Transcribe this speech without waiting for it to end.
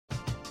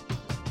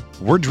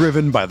We're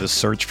driven by the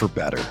search for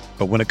better.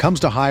 But when it comes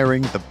to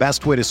hiring, the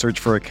best way to search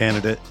for a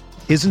candidate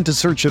isn't to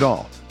search at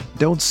all.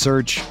 Don't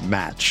search,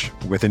 match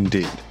with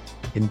Indeed.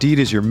 Indeed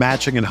is your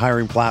matching and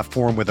hiring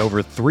platform with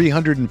over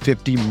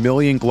 350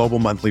 million global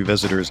monthly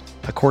visitors,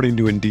 according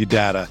to Indeed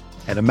data,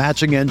 and a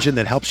matching engine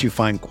that helps you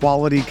find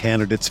quality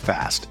candidates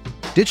fast.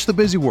 Ditch the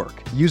busy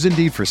work. Use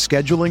Indeed for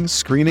scheduling,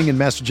 screening, and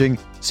messaging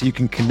so you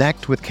can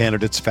connect with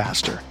candidates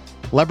faster.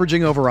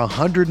 Leveraging over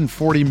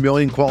 140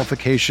 million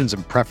qualifications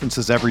and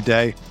preferences every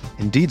day,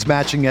 Indeed's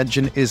matching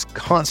engine is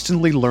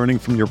constantly learning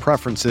from your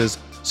preferences,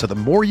 so the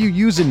more you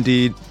use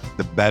Indeed,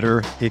 the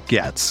better it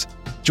gets.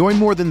 Join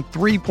more than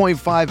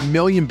 3.5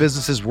 million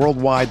businesses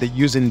worldwide that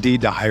use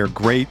Indeed to hire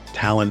great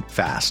talent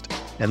fast.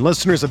 And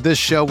listeners of this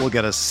show will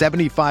get a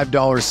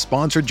 $75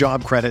 sponsored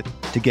job credit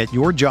to get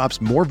your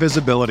jobs more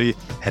visibility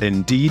at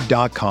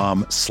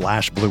Indeed.com/Blue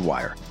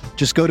Wire.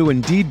 Just go to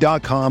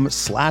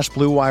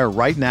Indeed.com/Blue Wire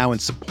right now and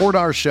support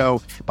our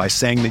show by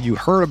saying that you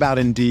heard about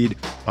Indeed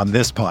on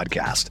this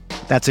podcast.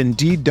 That's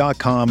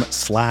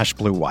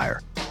Indeed.com/Blue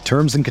Wire.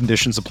 Terms and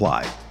conditions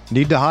apply.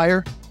 Need to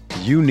hire?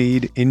 You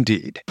need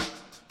Indeed.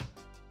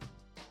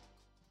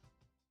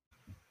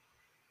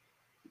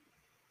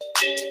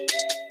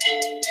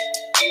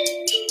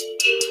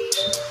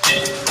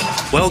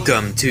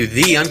 Welcome to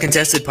the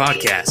Uncontested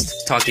Podcast,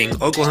 talking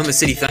Oklahoma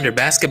City Thunder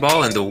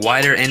basketball and the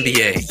wider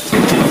NBA.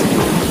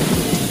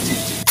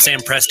 Sam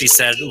Presti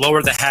said,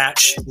 lower the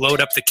hatch,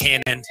 load up the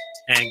cannon,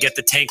 and get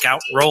the tank out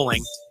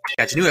rolling.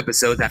 Catch new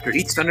episodes after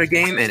each Thunder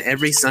game and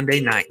every Sunday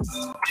night.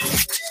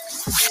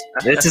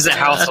 This is a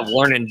house of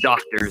learning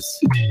doctors.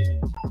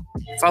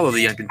 Follow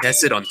The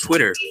Uncontested on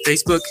Twitter,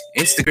 Facebook,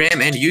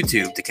 Instagram, and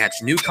YouTube to catch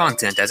new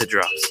content as it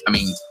drops. I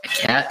mean, a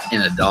cat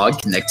and a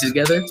dog connected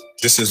together?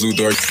 This is Lou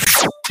Dort.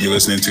 You're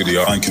listening to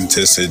The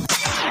Uncontested.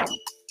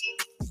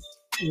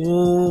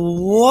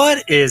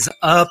 What is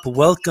up?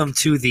 Welcome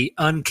to The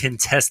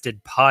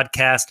Uncontested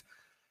Podcast,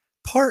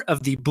 part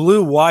of the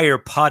Blue Wire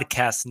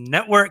Podcast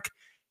Network,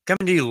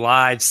 coming to you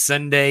live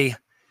Sunday,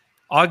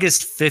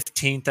 August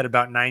 15th at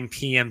about 9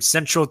 p.m.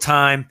 Central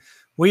Time.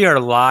 We are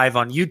live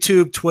on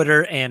YouTube,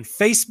 Twitter, and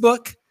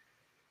Facebook.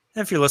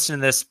 And if you're listening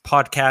to this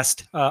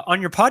podcast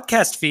on your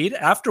podcast feed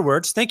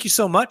afterwards, thank you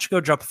so much. Go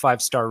drop a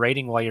 5-star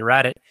rating while you're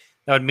at it.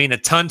 That would mean a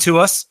ton to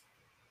us.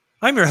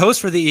 I'm your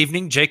host for the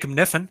evening, Jacob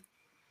Niffen.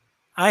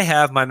 I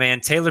have my man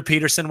Taylor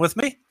Peterson with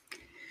me.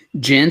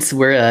 Gents,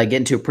 we're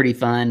getting to a pretty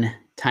fun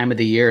time of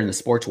the year in the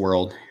sports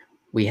world.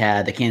 We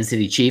had the Kansas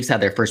City Chiefs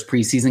have their first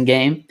preseason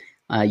game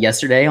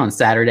yesterday on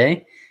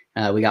Saturday.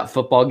 We got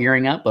football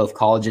gearing up, both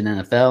college and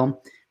NFL.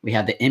 We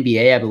have the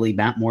NBA. I believe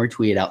Matt Moore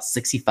tweeted out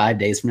 65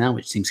 days from now,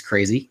 which seems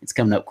crazy. It's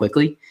coming up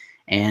quickly.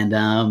 And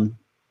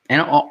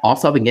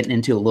also I've been getting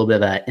into a little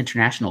bit of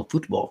international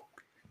football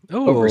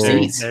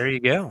overseas. There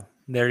you go.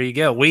 There you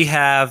go. We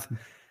have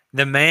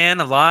the man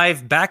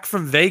alive back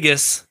from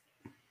Vegas,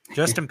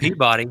 Justin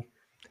Peabody.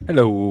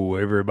 Hello,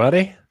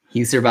 everybody.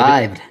 He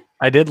survived.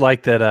 I did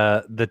like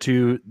that the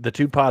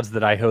two pods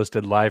that I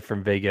hosted live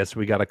from Vegas,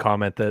 we got a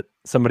comment that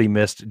somebody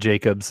missed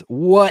Jacob's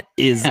 "What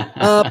is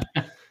up?"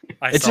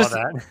 I saw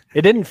that.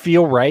 It didn't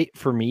feel right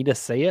for me to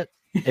say it.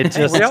 It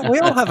just we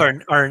all have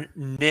our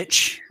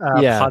niche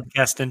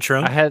podcast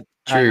intro. I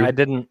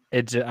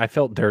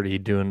felt dirty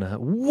doing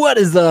 "What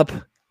is up?"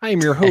 I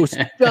am your host,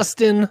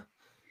 Justin.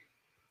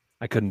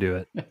 I couldn't do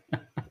it.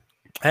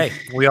 Hey,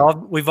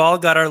 we've all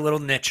got our little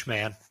niche,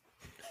 man.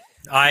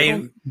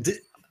 I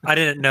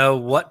didn't know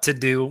what to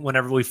do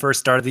whenever we first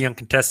started the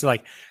Uncontested.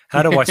 Like,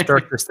 how do I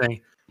start this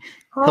thing?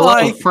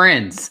 Hello,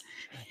 friends.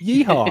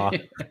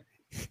 Yeehaw.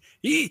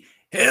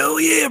 Hell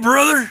yeah,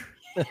 brother.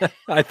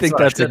 I think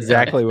that's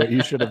exactly what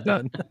you should have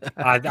done.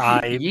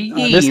 I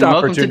missed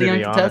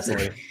opportunity,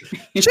 honestly.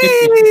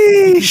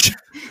 Sheesh.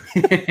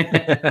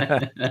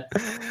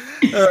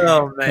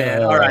 Oh,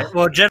 man. All right.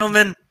 Well,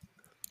 gentlemen,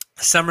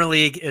 Summer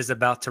League is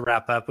about to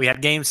wrap up. We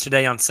had games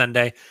today on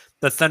Sunday.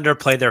 The Thunder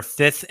play their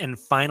 5th and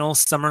final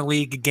Summer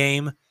League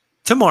game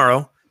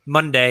tomorrow,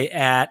 Monday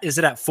is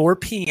it at 4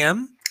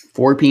 p.m.?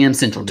 4 p.m.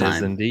 Central Time.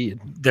 Yes, indeed.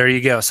 There you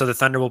go. So the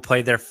Thunder will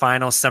play their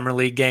final Summer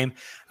League game.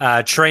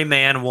 Trey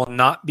Mann will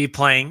not be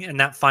playing in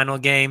that final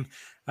game.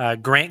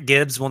 Grant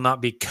Gibbs will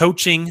not be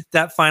coaching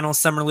that final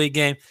Summer League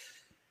game.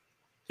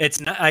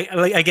 It's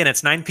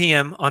 9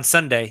 p.m. on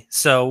Sunday.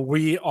 So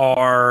we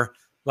are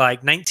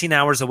like 19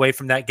 hours away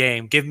from that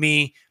game. Give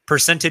me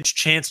percentage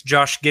chance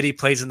Josh Giddey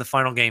plays in the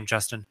final game,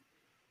 Justin.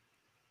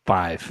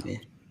 5.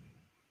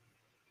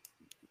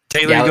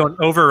 Taylor, you going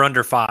over or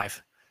under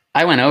 5?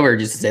 I went over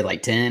just to say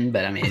like 10,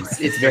 but I mean,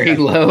 it's very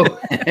low.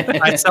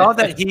 I saw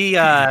that he,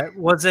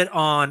 was it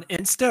on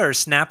Insta or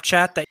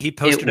Snapchat that he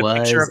posted a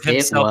picture of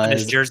himself in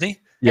his jersey?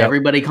 Yep.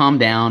 Everybody calm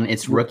down.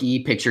 It's rookie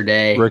picture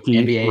day.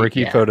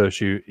 Rookie photo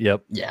shoot.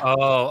 Yep. Yeah.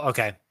 Oh,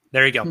 okay.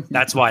 There you go.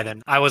 That's why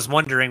then. I was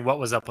wondering what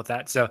was up with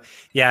that. So,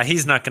 yeah,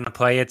 he's not going to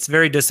play. It's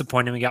very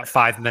disappointing. We got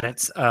 5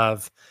 minutes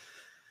of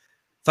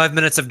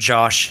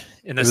Josh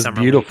in the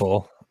summer. Beautiful.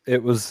 League.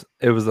 It was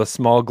a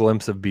small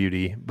glimpse of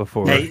beauty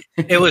before. Hey,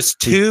 it was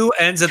two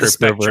ends of the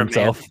spectrum.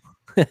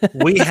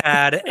 We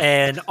had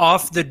an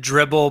off the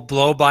dribble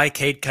blow by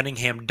Cade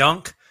Cunningham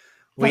dunk.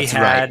 We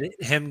had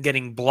him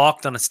getting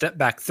blocked on a step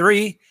back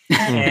three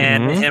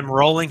and him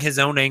rolling his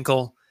own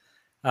ankle.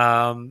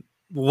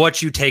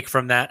 What you take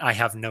from that, I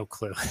have no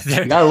clue.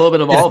 You got a little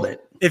bit of all of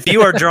it. If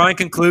you are drawing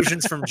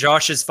conclusions from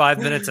Josh's 5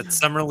 minutes at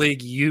Summer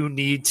League, you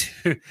need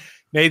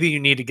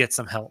to get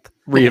some help.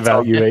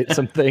 Reevaluate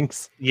some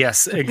things.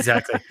 Yes,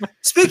 exactly.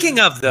 Speaking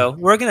of, though,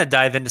 we're going to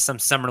dive into some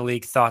Summer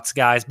League thoughts,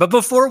 guys. But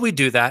before we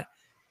do that,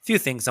 a few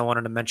things I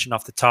wanted to mention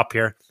off the top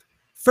here.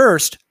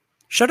 First,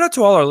 shout out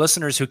to all our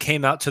listeners who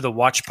came out to the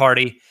watch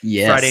party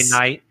Friday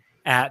night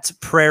at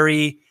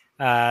Prairie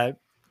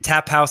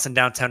Tap House in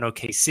downtown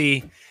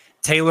OKC.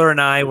 Taylor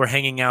and I were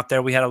hanging out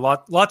there. We had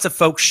lots of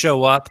folks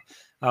show up.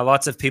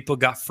 Lots of people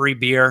got free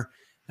beer.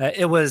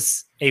 It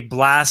was a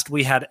blast.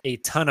 We had a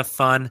ton of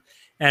fun.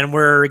 And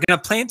we're going to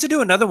plan to do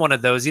another one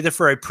of those, either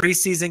for a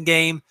preseason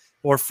game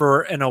or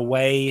for an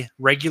away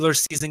regular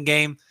season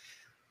game.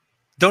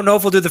 Don't know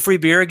if we'll do the free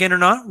beer again or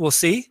not. We'll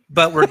see.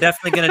 But we're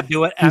definitely going to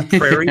do it at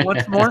Prairie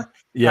once more.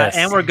 Yes.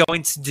 And we're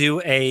going to do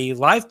a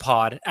live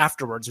pod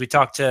afterwards. We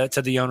talked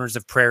to the owners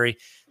of Prairie.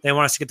 They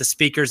want us to get the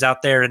speakers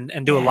out there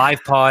and do a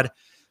live pod.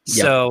 Yep.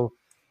 So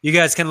you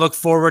guys can look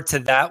forward to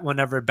that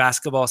whenever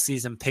basketball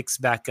season picks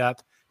back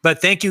up. But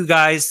thank you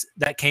guys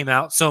that came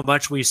out so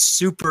much. We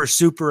super,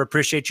 super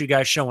appreciate you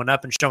guys showing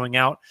up and showing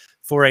out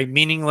for a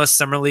meaningless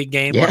Summer League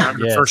game where none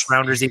of the first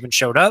rounders even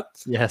showed up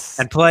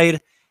and played.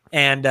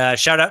 And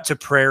shout out to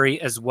Prairie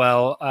as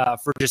well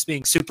for just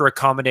being super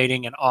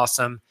accommodating and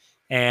awesome.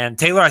 And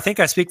Taylor, I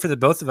think I speak for the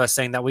both of us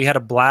saying that we had a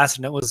blast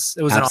and it was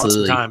an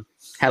awesome time.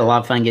 Had a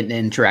lot of fun getting to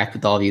interact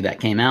with all of you that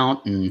came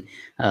out. And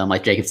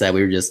like Jacob said,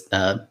 we were just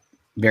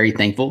very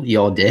thankful you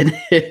all did,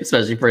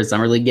 especially for a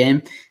Summer League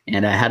game.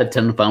 And I had a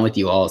ton of fun with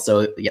you all.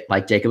 So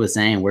like Jacob was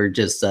saying, we're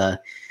just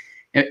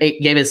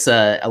it gave us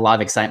a lot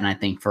of excitement, I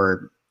think,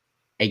 for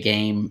a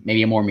game,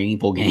 maybe a more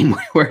meaningful game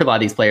where a lot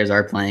of these players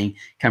are playing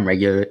come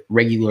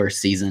regular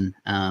season.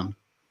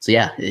 So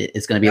yeah,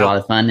 it's going to be a lot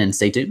of fun, and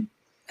stay tuned.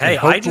 Hey,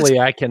 hopefully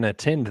I can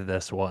attend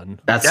this one.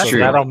 That's true.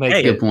 That'll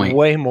make it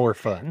way more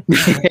fun.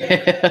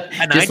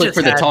 And just look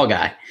for the tall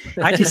guy.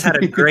 I just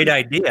had a great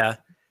idea.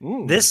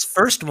 This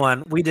first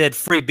one, we did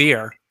free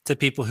beer to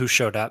people who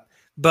showed up.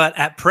 But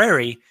at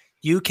Prairie,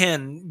 you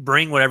can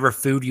bring whatever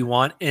food you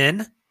want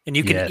in, and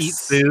you can eat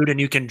food and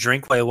you can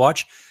drink while you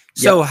watch.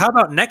 So how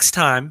about next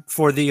time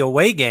for the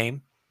away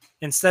game,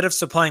 instead of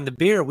supplying the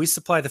beer, we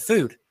supply the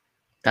food.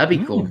 That'd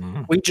be cool.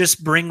 We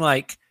just bring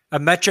like a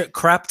metric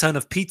crap ton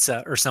of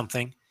pizza or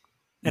something.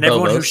 And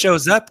everyone who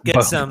shows up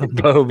gets some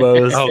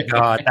Bobos. Oh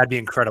God, that'd be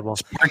incredible.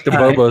 Park the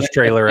Bobos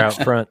trailer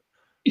out front.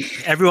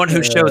 Everyone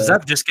who shows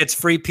up just gets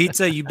free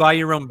pizza. You buy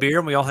your own beer,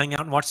 and we all hang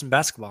out and watch some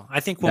basketball. I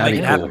think we'll make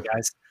it happen,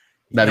 guys.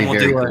 That'd be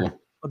very cool.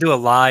 We'll do a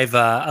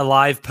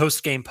live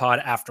post game pod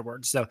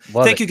afterwards. So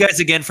thank you guys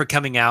again for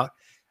coming out.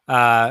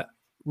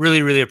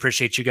 Really, really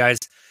appreciate you guys.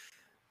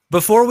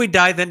 Before we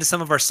dive into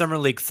some of our Summer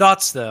League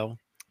thoughts, though,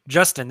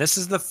 Justin, this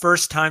is the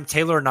first time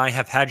Taylor and I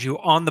have had you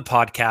on the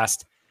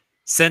podcast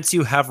since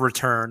you have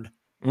returned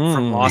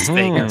from Las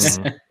Vegas.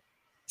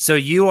 So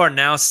you are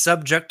now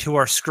subject to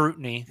our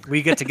scrutiny.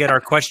 We get to get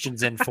our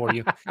questions in for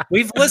you.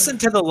 We've listened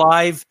to the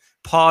live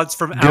pods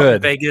from out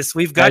in Vegas.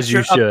 We've got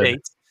your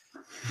updates,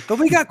 but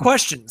we got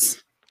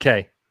questions.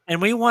 Okay.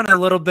 And we want a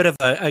little bit of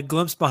a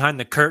glimpse behind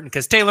the curtain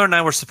because Taylor and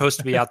I were supposed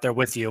to be out there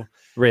with you.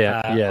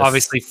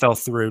 Obviously fell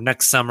through.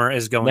 Next summer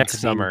is going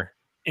to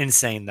be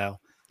insane, though.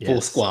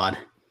 Full squad.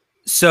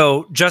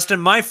 So, Justin,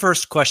 my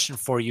first question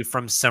for you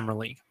from Summer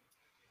League.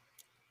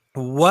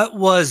 What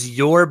was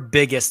your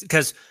biggest –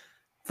 because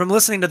from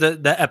listening to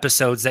the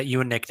episodes that you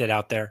and Nick did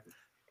out there,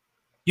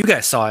 you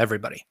guys saw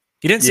everybody.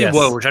 You didn't see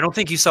Woj. I don't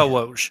think you saw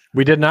Woj.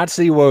 We did not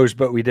see Woj,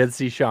 but we did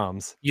see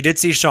Shams. You did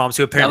see Shams,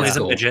 who apparently is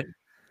a midget.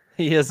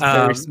 He is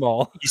very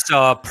small. You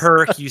saw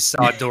Perk. You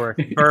saw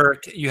Doric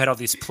Burke. You had all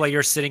these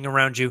players sitting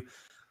around you.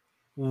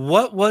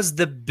 What was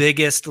the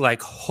biggest,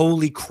 like,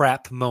 holy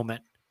crap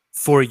moment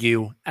for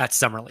you at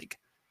Summer League?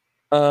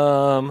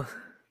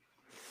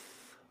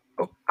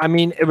 I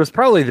mean, it was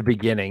probably the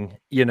beginning,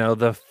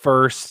 the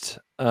first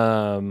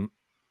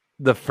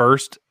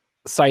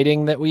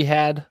sighting that we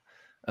had,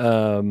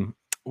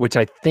 which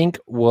I think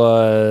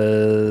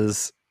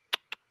was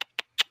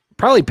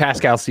probably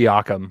Pascal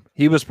Siakam.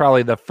 He was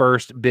probably the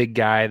first big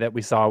guy that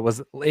we saw,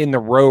 was in the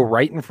row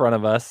right in front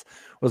of us,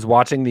 was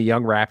watching the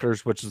Young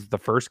Raptors, which is the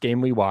first game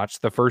we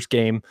watched, the first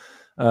game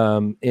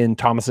in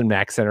Thomas and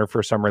Mack Center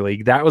for Summer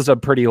League. That was a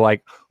pretty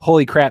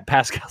holy crap,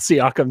 Pascal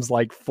Siakam's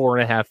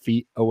 4.5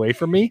 feet away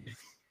from me.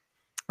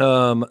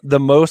 The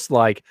most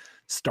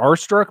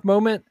starstruck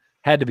moment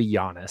had to be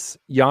Giannis.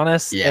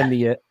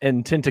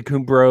 And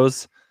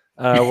Antetokounmpos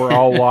were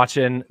all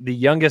watching the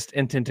youngest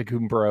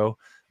Antetokounmpo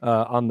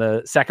on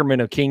the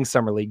Sacramento Kings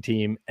Summer League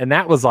team. And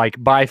that was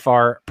by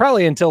far,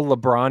 probably until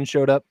LeBron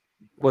showed up,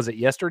 was it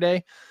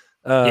yesterday?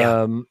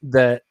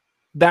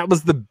 That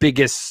was the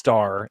biggest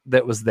star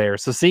that was there.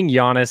 So seeing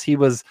Giannis, he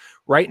was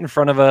right in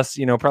front of us,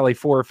 probably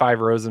 4 or 5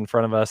 rows in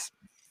front of us.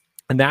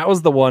 And that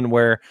was the one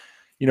where,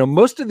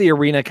 most of the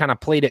arena kind of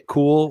played it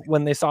cool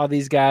when they saw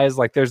these guys.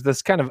 Like there's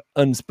this kind of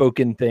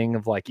unspoken thing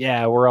of like,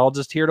 yeah, we're all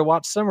just here to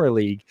watch Summer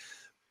League,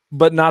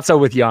 but not so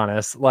with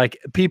Giannis. Like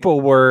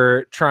people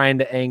were trying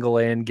to angle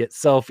in, get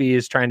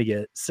selfies, trying to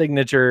get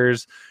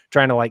signatures,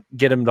 trying to like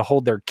get him to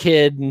hold their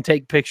kid and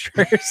take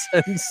pictures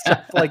and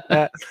stuff like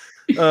that.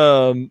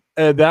 And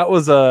that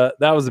was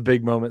a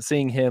big moment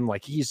seeing him.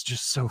 Like he's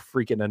just so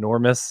freaking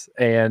enormous,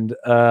 and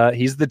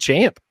he's the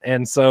champ.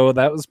 And so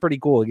that was pretty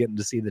cool getting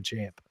to see the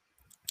champ.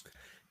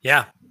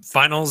 Yeah.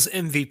 Finals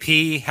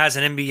MVP, has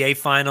an NBA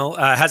final,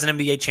 has an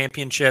NBA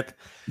championship.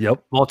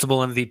 Yep. Multiple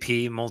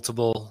MVP,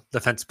 multiple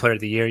defensive player of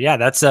the year. Yeah.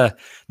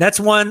 That's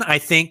one I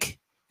think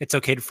it's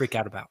okay to freak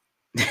out about.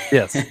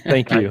 Yes.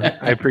 Thank you.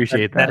 I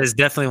appreciate that. That is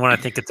definitely one I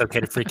think it's okay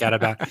to freak out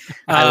about.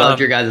 I loved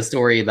your guys'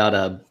 story about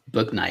a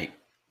book night.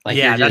 Like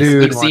yeah,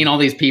 you've seen all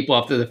these people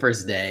after the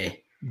first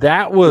day.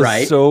 That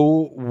was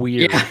so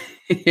weird.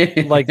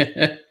 Yeah. Like,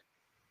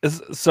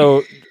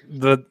 so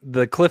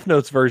the Cliff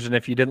Notes version,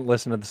 if you didn't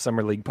listen to the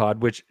Summer League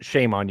pod, which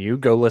shame on you,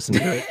 go listen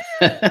to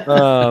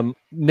it.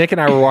 Nick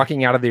and I were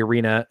walking out of the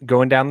arena,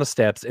 going down the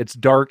steps. It's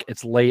dark.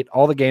 It's late.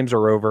 All the games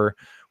are over.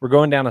 We're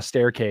going down a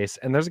staircase,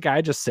 and there's a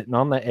guy just sitting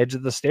on the edge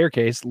of the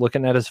staircase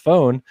looking at his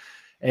phone.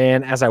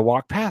 And as I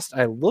walk past,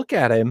 I look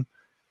at him,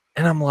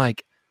 and I'm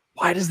like,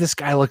 why does this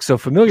guy look so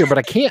familiar? But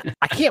I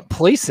can't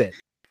place it.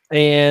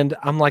 And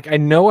I'm like, I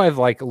know I've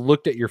like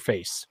looked at your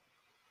face.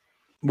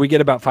 We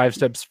get about 5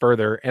 steps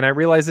further, and I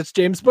realize it's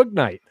James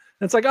Bouknight.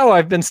 It's like, oh,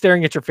 I've been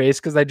staring at your face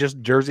because I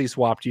just jersey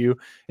swapped you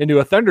into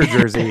a Thunder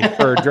jersey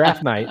for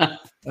draft night.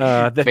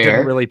 That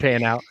didn't really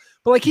pan out.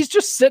 But like he's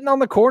just sitting on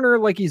the corner,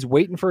 like he's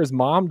waiting for his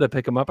mom to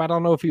pick him up. I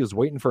don't know if he was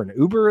waiting for an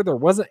Uber. There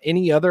wasn't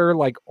any other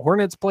like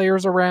Hornets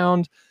players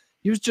around.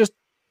 He was just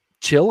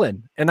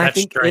chilling. And I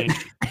think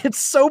it's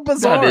so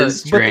bizarre. That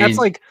is strange. But that's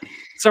like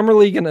Summer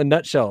League in a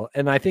nutshell.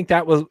 And I think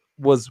that was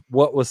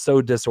what was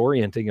so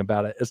disorienting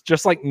about it. It's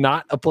just like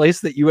not a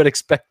place that you would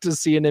expect to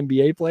see an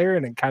NBA player,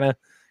 and it kind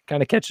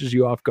of catches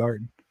you off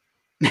guard.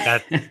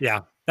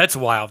 That's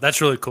wild.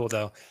 That's really cool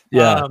though.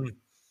 Yeah.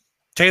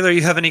 Taylor,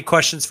 you have any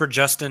questions for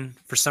Justin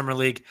for Summer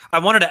League? I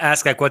wanted to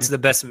ask, like, what's the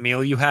best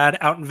meal you had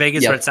out in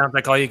Vegas? But it sounds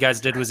like all you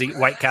guys did was eat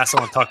White Castle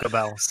and Taco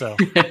Bell. So,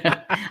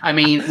 I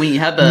mean, when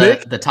you have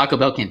the Taco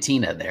Bell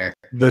Cantina there,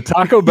 the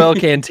Taco Bell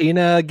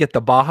Cantina, get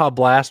the Baja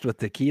Blast with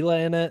tequila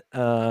in it.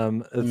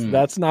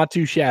 That's not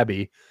too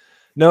shabby.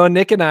 No,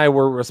 Nick and I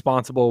were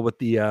responsible with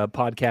the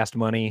podcast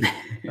money.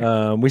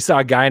 We saw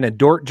a guy in a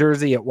Dort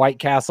jersey at White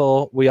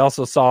Castle. We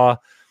also saw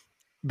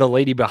the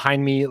lady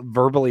behind me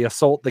verbally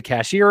assault the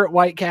cashier at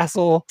White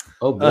Castle.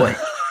 Oh boy.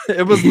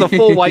 It was the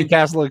full White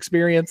Castle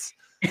experience.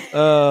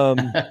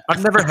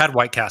 I've never had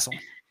White Castle.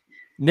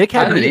 Nick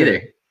hadn't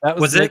either. That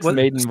was Nick's it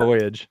maiden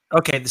voyage.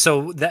 Okay,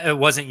 so it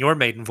wasn't your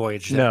maiden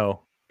voyage then.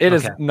 No, it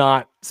is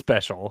not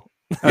special.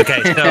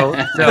 Okay, so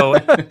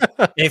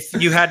if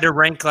you had to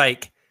rank,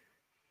 like,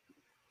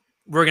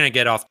 we're going to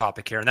get off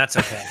topic here, and that's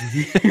okay.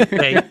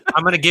 Okay,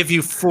 I'm going to give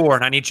you 4,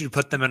 and I need you to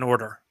put them in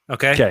order.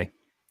 Okay?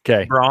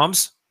 Okay.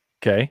 Brahms.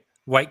 Okay.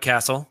 White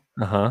Castle.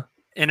 Uh-huh.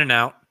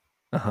 In-N-Out.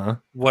 Uh-huh.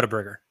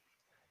 Whataburger.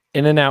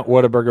 In-N-Out,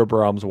 Whataburger,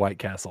 Brahms, White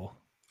Castle.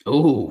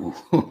 Ooh.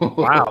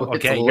 Wow.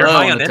 Okay. You're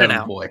high on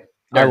In-N-Out.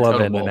 I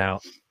love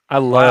In-N-Out. I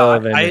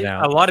love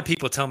In-N-Out. A lot of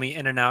people tell me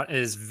In-N-Out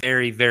is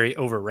very, very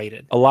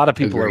overrated. A lot of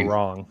people are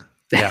wrong.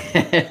 Yeah.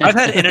 I've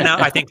had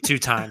In-N-Out, I think, 2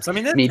 times. I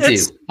mean, me too.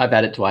 I've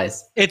had it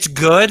twice. It's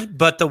good,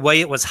 but the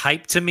way it was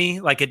hyped to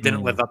me, like, it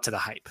didn't live up to the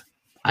hype.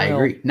 I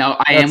agree. Now,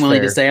 I am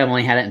willing to say I've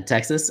only had it in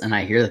Texas, and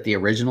I hear that the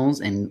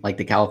originals in like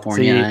the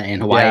California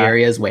and Hawaii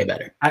area is way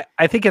better.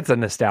 I think it's a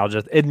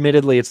nostalgia.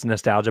 Admittedly, it's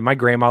nostalgia. My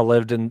grandma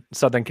lived in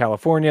Southern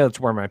California. That's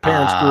where my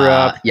parents grew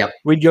up. Yep.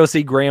 We'd go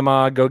see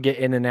grandma, go get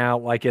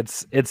In-N-Out. Like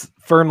it's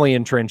firmly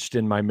entrenched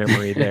in my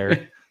memory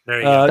there. There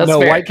you go. No,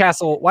 White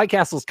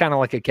Castle's kind of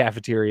like a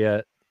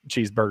cafeteria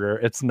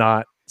cheeseburger. It's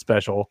not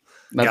special.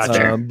 That's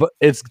fair. But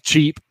it's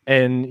cheap,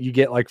 and you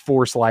get like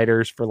 4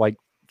 sliders for like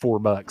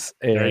 $4.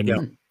 And there you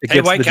go. Hey,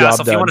 White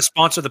Castle, if you want to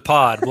sponsor the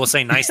pod, we'll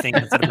say nice things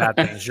instead of bad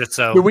things, just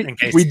so in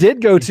case. We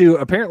did go to,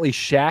 apparently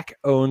Shaq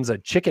owns a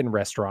chicken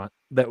restaurant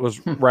that was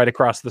right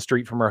across the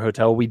street from our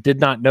hotel. We did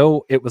not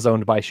know it was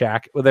owned by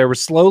Shaq. There were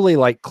slowly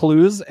like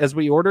clues as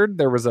we ordered.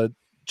 There was a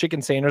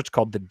chicken sandwich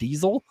called the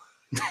Diesel.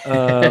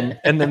 And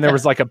then there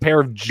was like a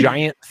pair of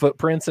giant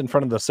footprints in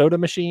front of the soda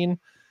machine.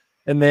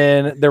 And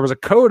then there was a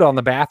code on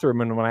the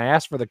bathroom, and when I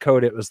asked for the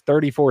code, it was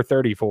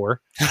 3434.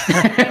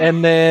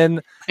 And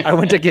then I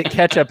went to get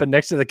ketchup, and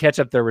next to the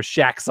ketchup, there was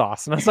Shaq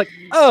sauce. And I was like,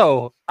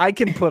 oh, I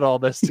can put all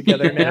this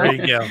together now. There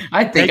you go.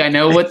 I think I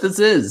know what this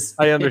is.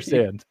 I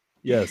understand.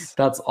 Yes.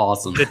 That's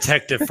awesome.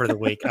 Detective for the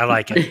week. I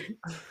like it.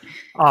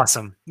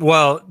 Awesome.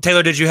 Well,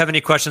 Taylor, did you have any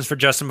questions for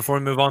Justin before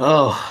we move on?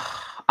 Oh,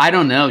 I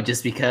don't know,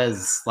 just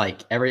because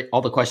like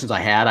all the questions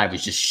I had, I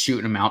was just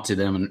shooting them out to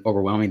them and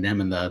overwhelming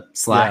them in the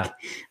Slack.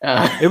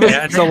 It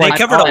was so they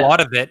covered a lot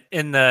of it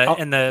in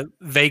the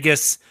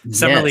Vegas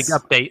Summer League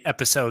update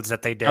episodes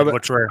that they did,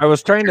 which were I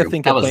was trying to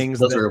think of things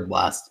those were a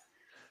blast.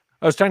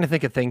 I was trying to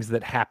think of things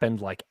that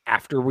happened like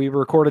after we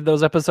recorded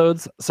those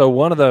episodes. So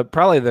one of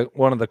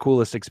the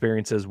coolest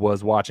experiences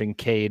was watching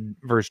Cade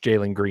versus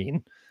Jalen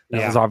Green.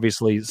 That was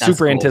obviously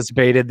super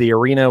anticipated. The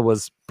arena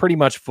was pretty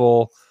much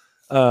full.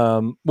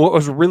 What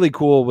was really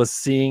cool was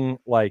seeing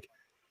like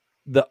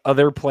the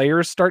other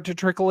players start to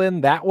trickle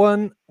in. That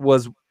one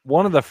was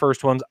one of the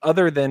first ones,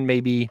 other than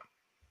maybe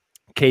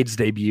Cade's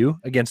debut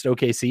against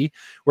OKC,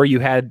 where you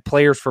had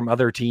players from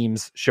other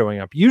teams showing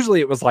up. Usually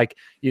it was like,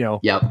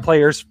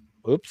 players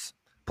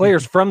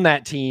from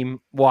that team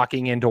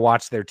walking in to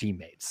watch their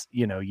teammates.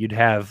 You'd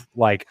have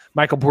like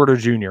Michael Porter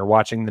Jr.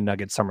 watching the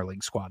Nuggets Summer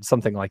League squad,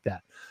 something like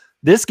that.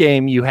 This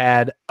game, you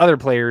had other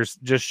players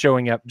just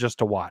showing up just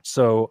to watch.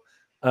 So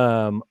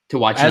to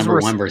watch number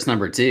one versus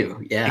number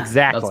two. Yeah,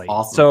 exactly. That's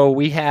awesome. So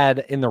we had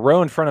in the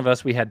row in front of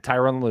us, we had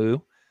Tyronn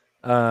Lue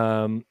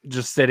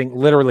just sitting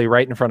literally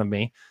right in front of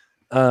me.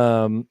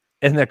 And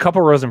a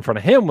couple rows in front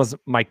of him was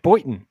Mike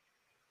Boynton,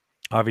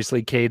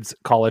 obviously Cade's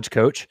college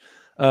coach.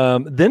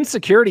 Then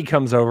security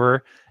comes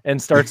over and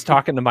starts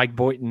talking to Mike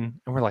Boynton,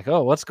 and we're like,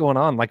 oh, what's going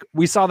on? Like,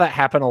 we saw that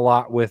happen a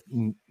lot with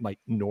like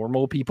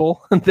normal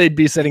people. They'd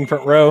be sitting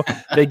front row,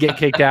 they'd get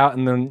kicked out,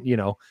 and then,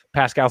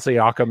 Pascal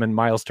Siakam and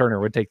Miles Turner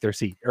would take their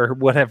seat or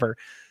whatever.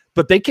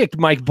 But they kicked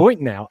Mike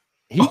Boynton out.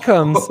 He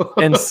comes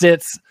and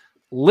sits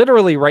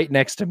literally right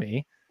next to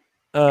me.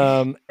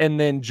 And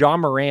then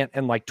John Morant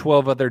and like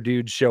 12 other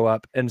dudes show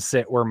up and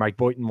sit where Mike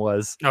Boynton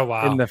was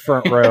in the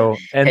front row.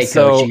 And hey,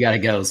 so coach, you gotta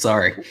go.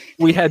 Sorry.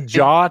 We had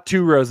Ja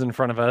 2 rows in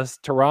front of us,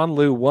 Tyronn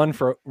Lue 1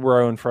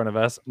 row in front of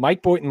us,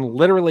 Mike Boynton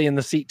literally in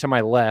the seat to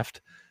my left.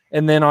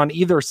 And then on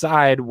either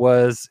side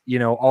was,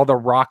 all the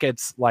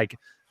Rockets, like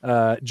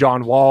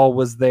John Wall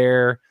was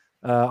there.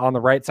 On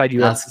the right side,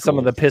 you had some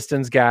of the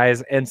Pistons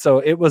guys. And so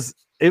it was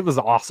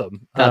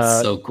awesome.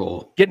 That's so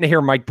cool. Getting to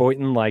hear Mike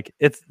Boynton, like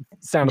it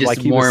sounded just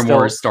like he more was and still,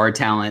 more star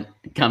talent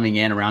coming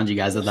in around you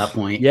guys at that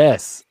point.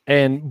 Yes.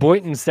 And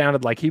Boynton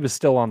sounded like he was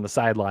still on the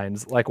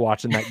sidelines, like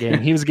watching that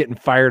game. He was getting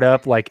fired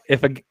up. Like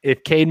if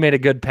Cade made a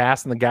good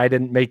pass and the guy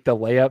didn't make the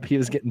layup, he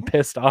was getting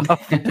pissed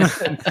off. and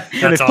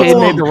if Cade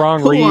made the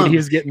wrong read, he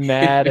was getting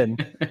mad. And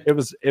it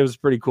was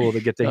pretty cool to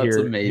get to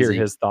hear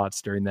his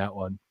thoughts during that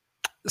one.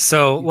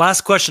 So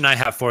last question I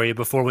have for you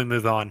before we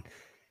move on.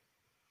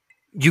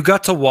 You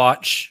got to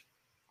watch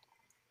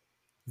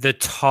the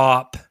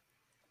top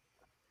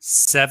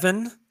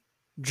 7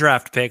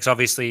 draft picks.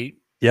 Obviously,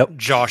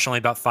 Josh only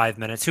about 5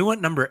 minutes. Who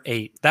went number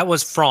 8? That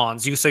was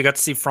Franz. So you got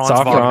to see Franz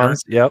Wagner.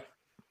 Franz, yep.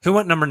 Who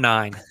went number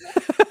 9?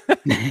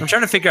 I'm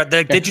trying to figure out.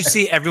 Did you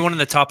see everyone in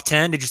the top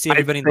 10? Did you see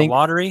everybody in the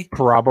lottery?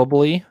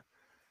 Probably.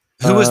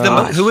 Who was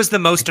the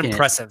most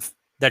impressive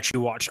that you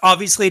watched?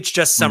 Obviously, it's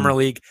just Summer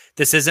League.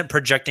 This isn't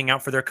projecting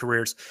out for their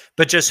careers.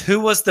 But just who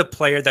was the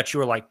player that you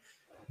were like,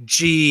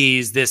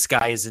 geez, this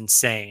guy is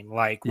insane?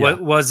 Like,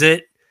 what was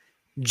it?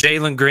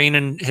 Jalen Green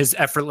and his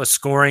effortless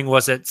scoring?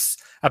 Was it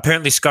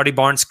apparently Scotty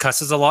Barnes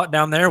cusses a lot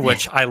down there,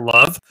 which I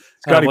love.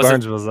 Scotty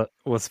Barnes was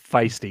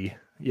feisty.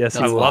 Yes,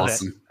 I love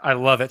it. I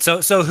love it.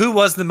 So who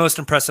was the most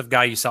impressive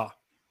guy you saw?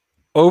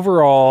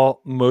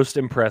 Overall, most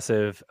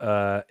impressive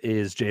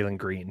is Jalen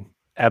Green.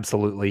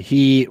 Absolutely.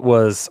 He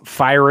was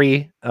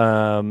fiery.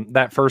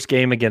 That first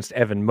game against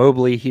Evan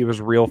Mobley, he was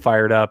real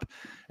fired up.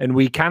 And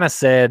we kind of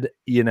said,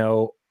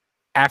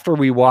 after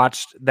we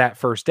watched that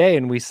first day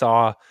and we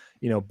saw,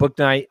 Book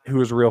Knight, who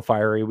was real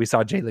fiery. We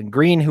saw Jalen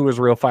Green, who was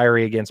real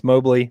fiery against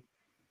Mobley.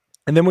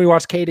 And then we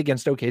watched Cade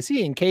against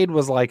OKC, and Cade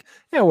was like,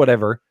 yeah,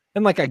 whatever.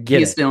 And like, I get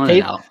He's it. Feeling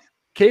it out.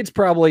 Cade's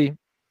probably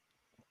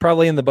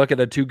in the bucket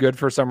of too good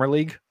for Summer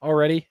League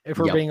already, if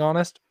we're being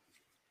honest.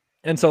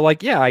 And so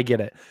like, yeah, I get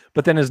it.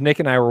 But then as Nick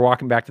and I were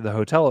walking back to the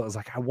hotel, it was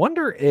like, I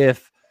wonder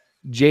if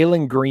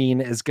Jalen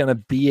Green is going to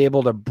be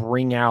able to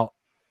bring out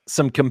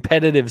some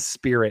competitive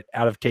spirit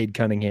out of Cade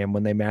Cunningham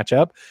when they match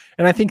up.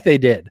 And I think they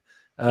did.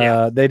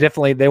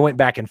 They went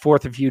back and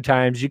forth a few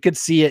times. You could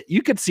see it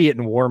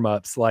in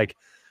warmups. Like,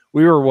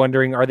 we were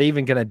wondering, are they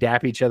even going to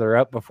dap each other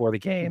up before the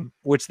game?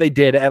 Which they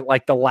did at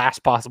like the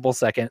last possible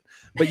second.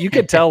 But you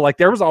could tell like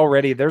there's a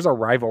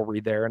rivalry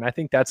there. And I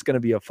think that's going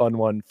to be a fun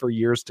one for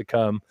years to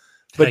come.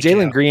 But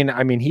Jalen Green,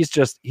 I mean, he's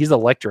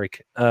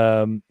electric.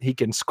 He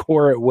can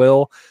score at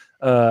will.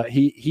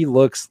 He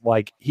looks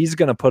like he's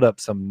going to put up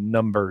some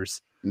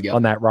numbers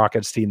on that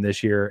Rockets team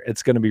this year.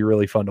 It's going to be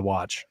really fun to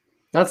watch.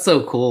 That's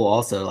so cool.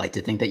 Also, like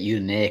to think that you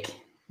and Nick,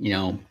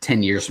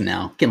 10 years from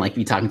now can like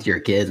be talking to your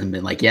kids and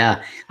been like,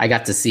 yeah, I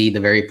got to see the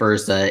very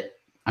first,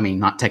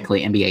 not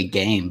technically NBA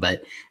game,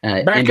 but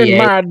back NBA. in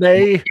my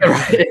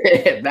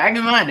day. Back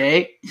in my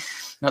day.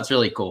 That's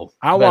really cool.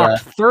 I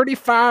walked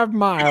 35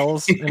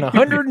 miles in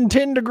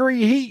 110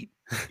 degree heat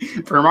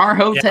from our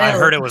hotel. Yeah, I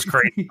heard it was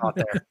crazy out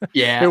there.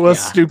 Yeah, it was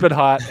stupid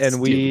hot, and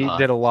we hot.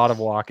 did a lot of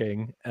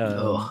walking.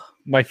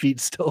 My feet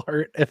still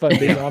hurt, if I'm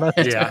being honest.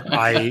 Yeah,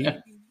 I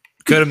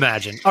could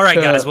imagine. All right,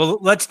 guys. Well,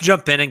 let's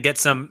jump in and get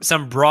some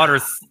broader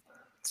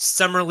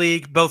Summer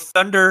League, both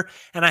Thunder,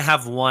 and I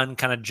have one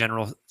kind of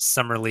general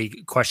Summer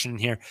League question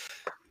here.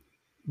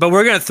 But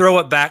we're going to throw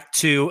it back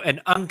to an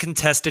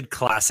uncontested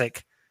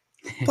classic.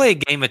 Play a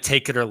game of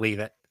take it or leave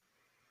it.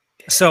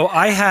 So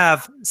I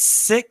have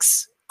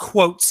 6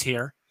 quotes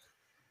here.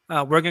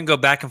 We're going to go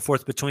back and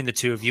forth between the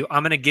two of you.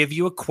 I'm going to give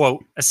you a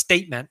quote, a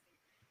statement,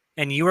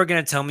 and you are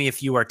going to tell me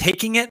if you are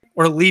taking it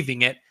or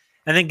leaving it,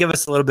 and then give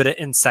us a little bit of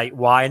insight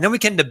why. And then we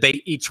can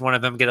debate each one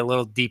of them, get a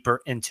little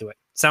deeper into it.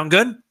 Sound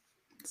good?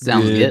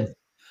 Sounds good.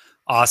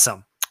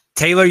 Awesome.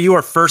 Taylor, you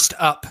are first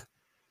up.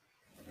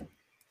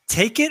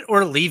 Take it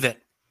or leave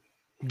it.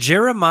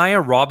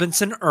 Jeremiah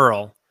Robinson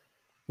Earl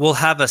will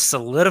have a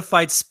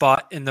solidified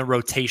spot in the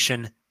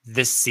rotation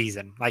this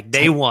season, like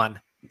day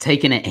one.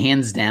 Taking it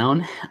hands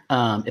down.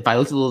 If I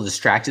looked a little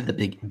distracted at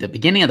the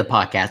beginning of the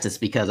podcast, it's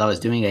because I was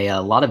doing a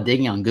lot of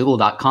digging on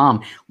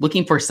Google.com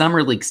looking for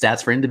summer league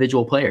stats for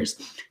individual players.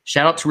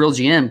 Shout out to Real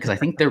GM because I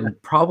think they're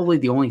probably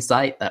the only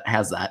site that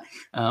has that.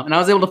 And I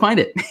was able to find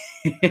it.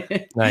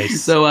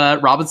 Nice. So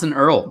Robinson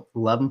Earl,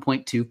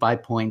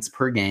 11.25 points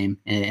per game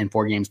in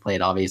 4 games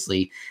played,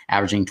 obviously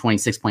averaging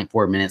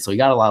 26.4 minutes. So he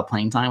got a lot of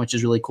playing time, which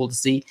is really cool to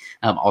see.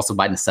 Also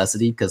by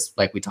necessity, because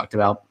like we talked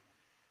about,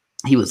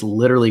 he was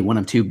literally one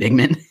of 2 big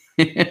men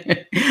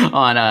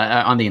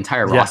on the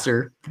entire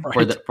roster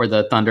for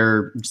the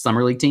Thunder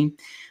Summer League team.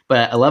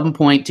 But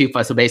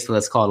 11.25, so basically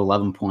let's call it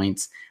 11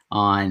 points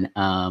on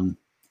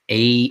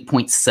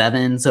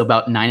 8.7, so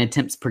about 9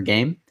 attempts per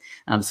game.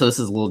 So this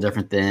is a little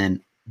different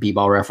than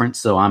B-ball reference.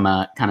 So I'm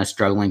kind of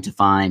struggling to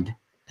find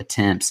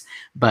attempts.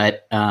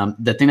 But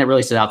the thing that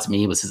really stood out to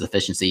me was his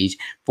efficiency.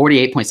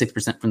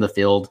 48.6% from the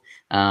field.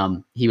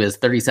 He was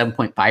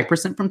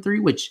 37.5% from 3,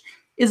 which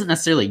isn't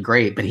necessarily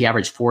great, but he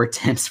averaged 4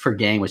 attempts per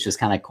game, which was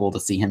kind of cool to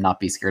see him not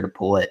be scared to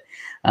pull it.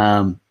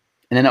 And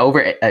then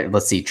over,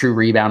 let's see, true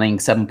rebounding,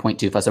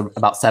 7.25, so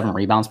about 7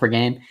 rebounds per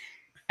game.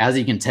 As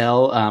you can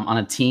tell, on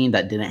a team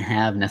that didn't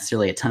have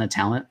necessarily a ton of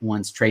talent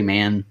once Trey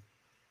Mann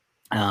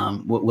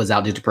was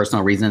out due to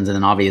personal reasons. And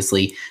then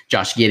obviously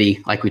Josh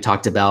Giddey, like we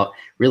talked about,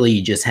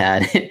 really just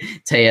had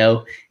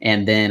Teo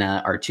and then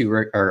our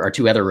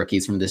two other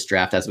rookies from this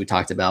draft, as we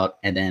talked about,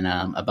 and then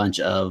a bunch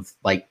of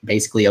like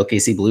basically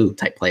OKC Blue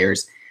type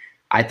players.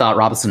 I thought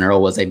Robinson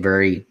Earl was a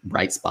very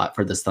bright spot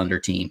for this Thunder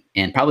team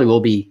and probably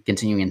will be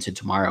continuing into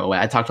tomorrow.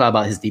 I talked a lot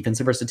about his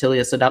defensive versatility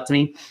that stood out to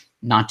me,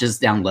 not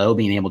just down low,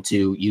 being able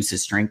to use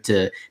his strength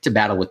to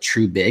battle with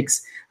true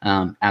bigs.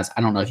 As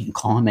I don't know if you can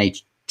call him a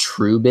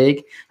true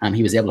big.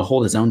 He was able to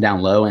hold his own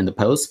down low in the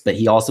post, but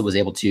he also was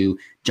able to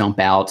jump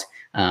out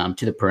to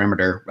the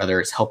perimeter, whether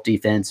it's help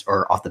defense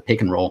or off the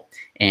pick and roll,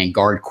 and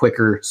guard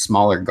quicker,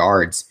 smaller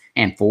guards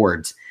and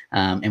forwards,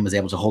 and was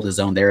able to hold his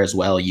own there as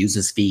well, use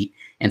his feet.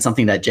 And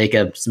something that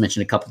Jacob's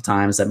mentioned a couple of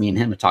times that me and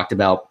him have talked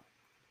about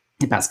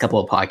in the past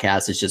couple of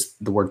podcasts is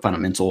just the word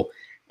fundamental.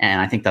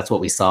 And I think that's what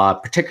we saw,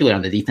 particularly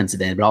on the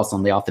defensive end, but also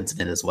on the offensive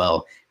end as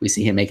well. We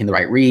see him making the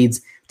right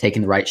reads,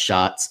 taking the right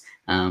shots.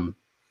 I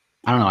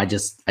don't know.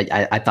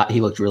 I thought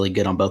he looked really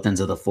good on both ends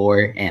of the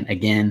floor. And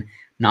again,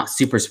 not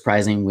super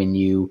surprising when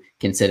you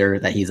consider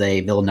that he's a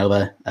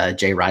Villanova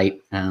Jay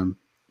Wright,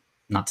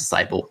 not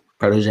disciple,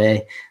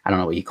 protege. I don't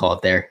know what you call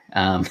it there.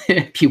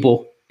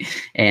 Pupil.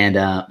 And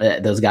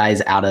those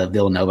guys out of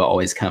Villanova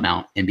always come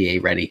out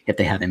NBA ready if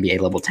they have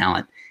NBA level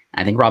talent.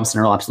 I think Robinson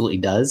Earl absolutely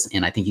does.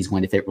 And I think he's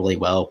going to fit really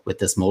well with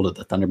this mold of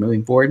the Thunder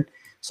moving forward.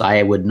 So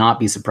I would not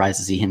be surprised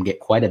to see him get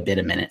quite a bit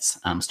of minutes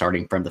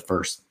starting from the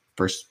first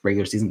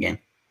regular season game.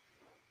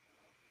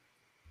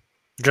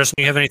 Justin,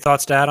 you have any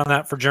thoughts to add on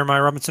that for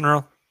Jeremiah Robinson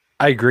Earl?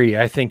 I agree.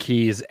 I think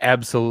he's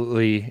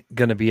absolutely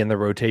going to be in the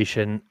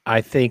rotation.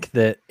 I think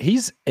that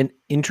he's an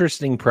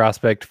interesting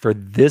prospect for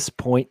this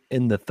point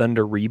in the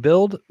Thunder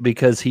rebuild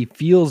because he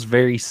feels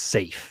very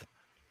safe.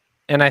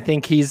 And I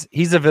think he's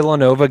a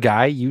Villanova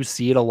guy. You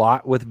see it a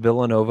lot with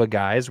Villanova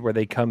guys where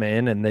they come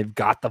in and they've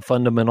got the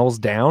fundamentals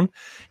down.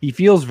 He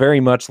feels very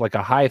much like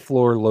a high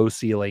floor, low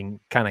ceiling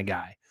kind of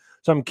guy.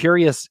 So I'm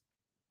curious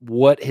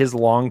what his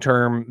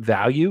long-term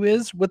value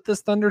is with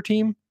this Thunder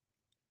team.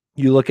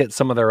 You look at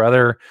some of their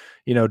other,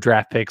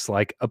 draft picks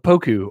like a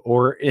Poku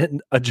or in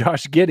a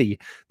Josh Giddey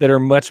that are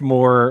much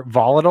more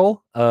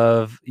volatile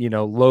of,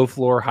 low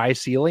floor, high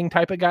ceiling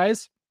type of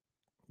guys.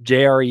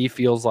 JRE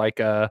feels like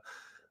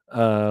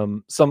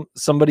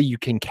somebody you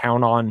can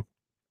count on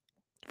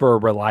for a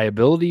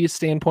reliability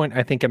standpoint.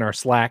 I think in our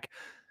Slack,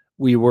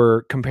 we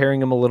were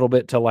comparing him a little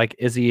bit to like,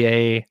 is he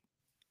a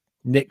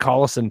Nick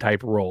Collison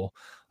type role?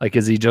 Like,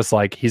 is he just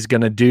like, he's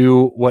going to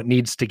do what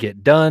needs to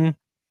get done?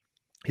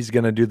 He's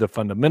going to do the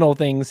fundamental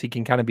things. He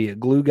can kind of be a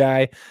glue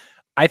guy.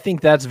 I think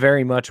that's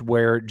very much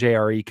where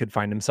JRE could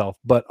find himself.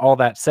 But all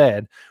that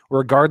said,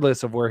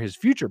 regardless of where his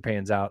future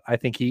pans out, I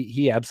think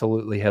he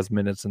absolutely has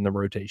minutes in the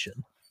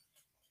rotation.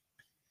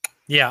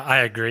 Yeah, I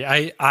agree.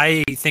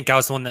 I think I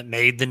was the one that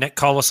made the Nick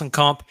Collison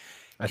comp.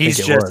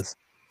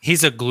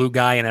 He's a glue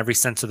guy in every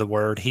sense of the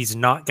word. He's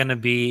not going to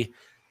be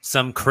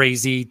some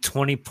crazy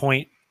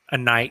 20-point a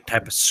night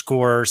type of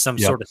scorer, some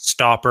sort of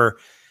stopper,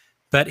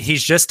 but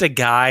he's just a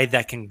guy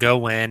that can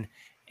go in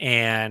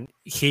and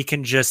he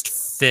can just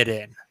fit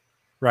in,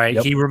 right?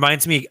 He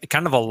reminds me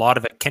kind of a lot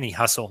of a Kenny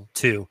Hustle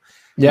too.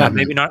 Yeah.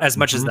 Maybe not as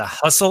much as the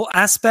hustle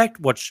aspect,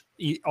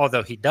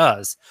 although he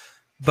does,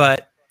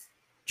 but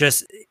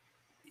just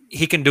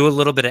he can do a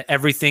little bit of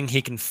everything.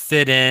 He can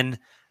fit in.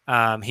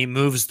 He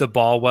moves the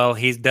ball well.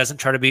 He doesn't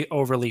try to be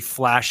overly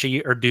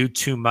flashy or do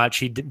too much.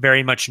 He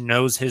very much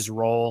knows his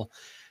role.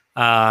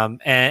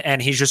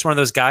 And he's just one of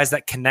those guys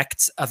that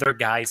connects other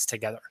guys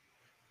together.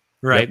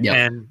 Right.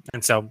 Yep.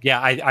 And so,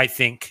 yeah, I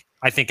think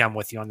I'm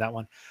with you on that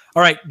one.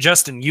 All right,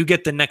 Justin, you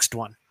get the next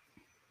one.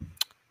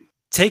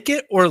 Take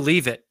it or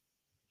leave it.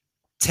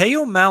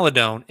 Teo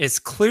Maladone is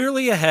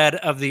clearly ahead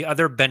of the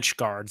other bench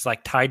guards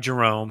like Ty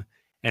Jerome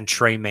and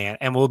Trey Mann,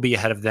 and will be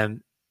ahead of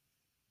them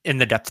in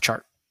the depth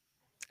chart.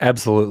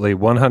 Absolutely,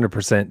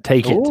 100%.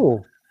 Take it.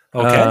 Ooh,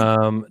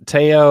 okay.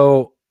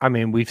 Teo, I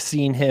mean, we've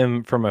seen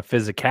him from a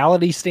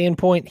physicality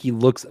standpoint. He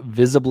looks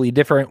visibly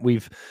different.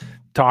 We've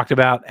talked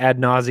about ad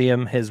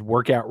nauseum his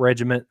workout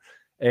regimen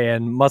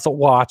and muscle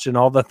watch and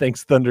all the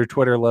things Thunder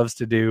Twitter loves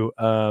to do.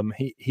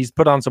 He's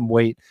put on some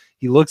weight.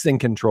 He looks in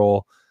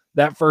control.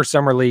 That first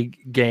summer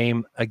league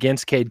game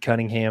against Cade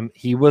Cunningham,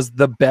 he was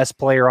the best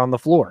player on the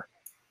floor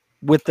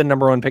with the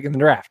number 1 pick in the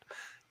draft,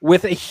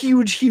 with a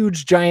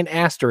huge giant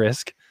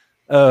asterisk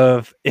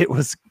of it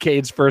was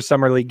Cade's first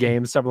summer league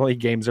game. Summer league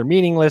games are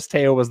meaningless.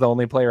 Teo was the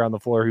only player on the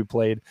floor who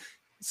played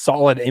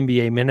solid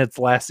NBA minutes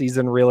last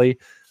season, really.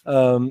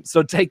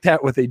 So take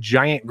that with a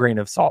giant grain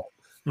of salt.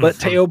 But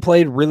Teo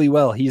played really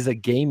well. He's a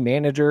game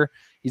manager.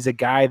 He's a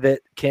guy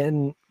that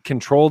can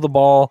control the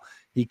ball.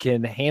 He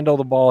can handle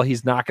the ball.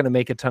 He's not going to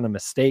make a ton of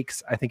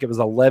mistakes. I think it was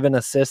 11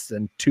 assists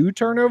and 2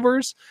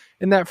 turnovers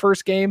in that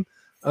first game.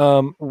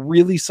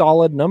 Really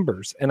solid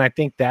numbers. And I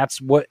think that's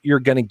what you're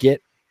going to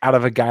get out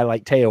of a guy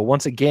like Teo.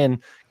 Once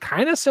again,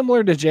 kind of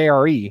similar to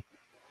JRE.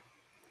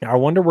 I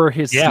wonder where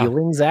his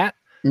ceiling's at.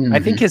 I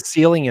think his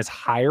ceiling is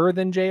higher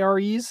than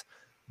JRE's,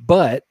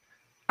 but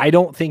I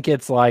don't think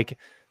it's like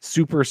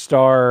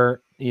superstar,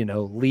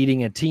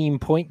 leading a team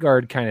point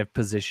guard kind of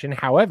position.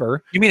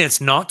 However, you mean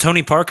it's not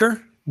Tony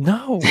Parker?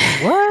 No,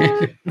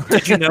 what?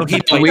 Did you know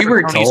he played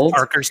for Tony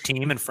Parker's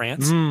team in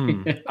France?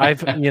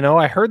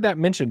 I heard that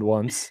mentioned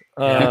once.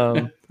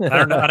 I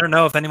don't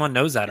know if anyone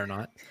knows that or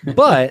not.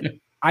 But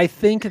I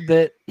think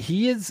that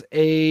he is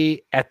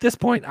at this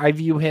point, I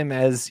view him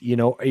as,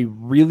 a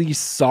really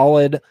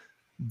solid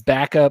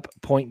backup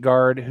point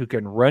guard who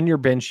can run your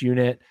bench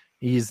unit.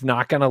 He's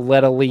not going to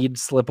let a lead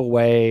slip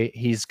away.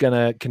 He's going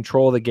to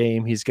control the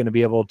game. He's going to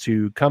be able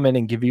to come in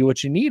and give you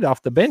what you need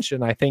off the bench.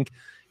 And I think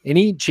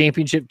any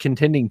championship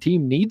contending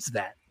team needs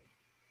that.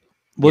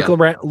 Look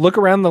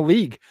around the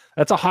league.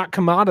 That's a hot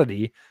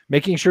commodity.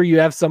 Making sure you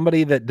have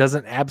somebody that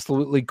doesn't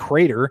absolutely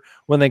crater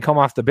when they come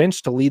off the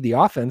bench to lead the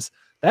offense.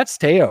 That's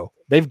Teo.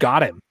 They've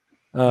got him.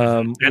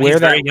 And he's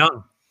very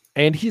young.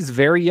 And he's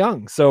very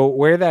young. So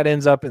where that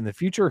ends up in the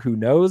future, who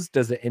knows?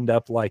 Does it end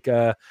up like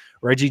a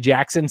Reggie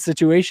Jackson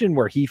situation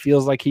where he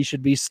feels like he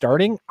should be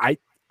starting? I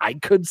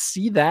could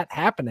see that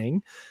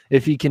happening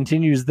if he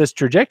continues this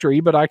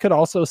trajectory, but I could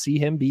also see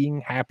him being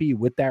happy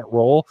with that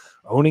role,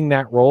 owning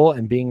that role,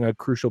 and being a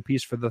crucial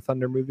piece for the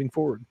Thunder moving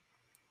forward.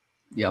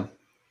 Yeah.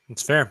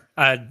 It's fair.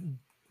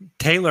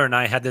 Taylor and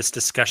I had this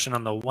discussion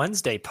on the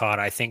Wednesday pod.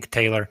 I think,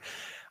 Taylor,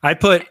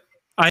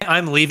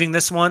 I'm leaving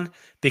this one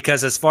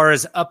because as far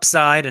as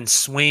upside and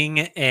swing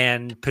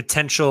and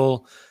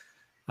potential,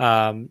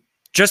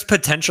 just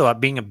potential at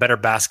being a better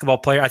basketball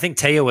player, I think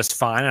Teo was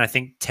fine. And I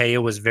think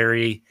Teo was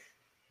very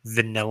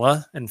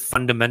vanilla and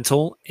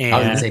fundamental. And I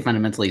was going to say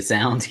fundamentally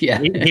sound.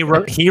 Yeah.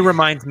 he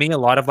reminds me a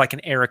lot of like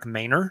an Eric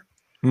Maynor,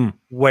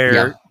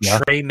 where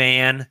Trey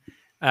Mann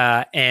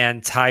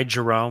and Ty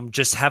Jerome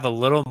just have a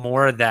little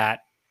more of that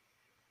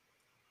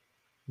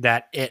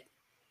it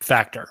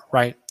factor,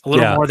 right? A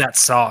little more of that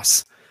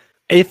sauce.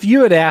 If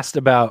you had asked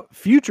about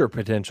future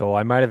potential,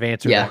 I might have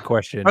answered that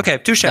question. Okay,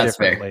 two shots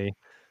differently.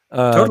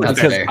 Totally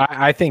because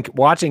I think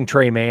watching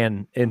Trey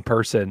Mann in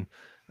person,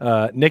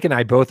 Nick and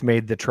I both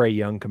made the Trey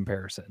Young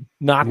comparison.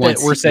 Not that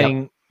we're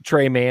saying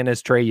Trey Mann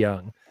is Trey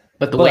Young,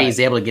 but the way he's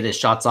able to get his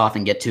shots off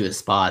and get to his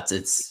spots,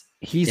 it's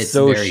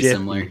so very shifty.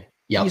 Similar.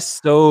 Yep. He's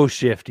so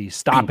shifty.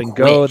 Stop and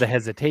go, the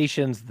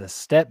hesitations, the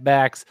step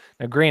backs.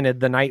 Now, granted,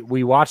 the night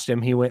we watched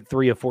him, he went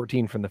 3 of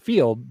 14 from the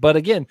field. But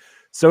again,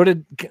 so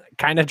did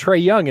kind of Trey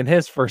Young in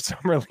his first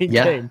summer league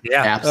game.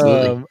 Yeah,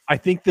 absolutely. I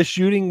think the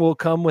shooting will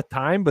come with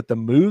time, but the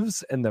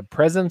moves and the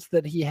presence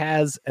that he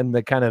has and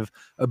the kind of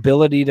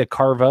ability to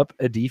carve up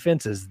a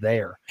defense is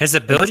there. His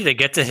ability to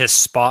get to his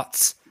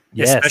spots,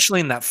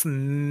 especially in that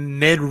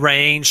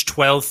mid-range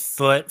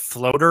 12-foot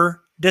floater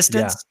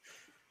distance. Yeah.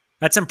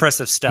 That's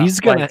impressive stuff. He's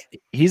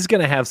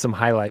gonna have some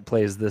highlight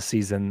plays this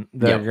season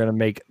that are gonna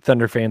make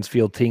Thunder fans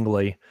feel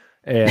tingly,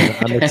 and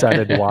I'm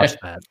excited to watch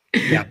that.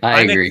 Yeah,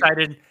 I'm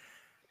excited.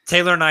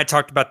 Taylor and I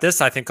talked about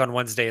this, I think, on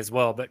Wednesday as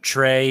well. But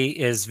Trey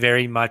is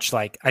very much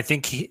like, I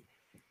think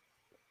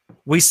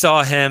we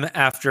saw him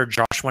after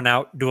Josh went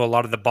out do a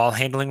lot of the ball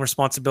handling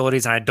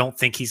responsibilities, and I don't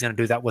think he's going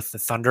to do that with the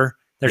Thunder.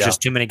 There's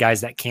just too many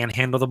guys that can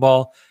handle the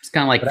ball. It's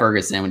kind of like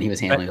Ferguson when he was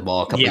handling the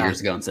ball a couple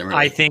years ago in summer league.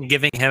 I think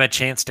giving him a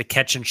chance to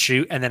catch and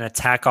shoot and then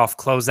attack off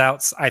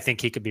closeouts, I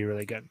think he could be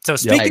really good. So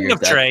speaking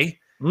of Trey,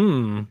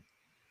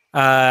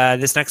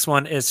 this next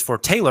one is for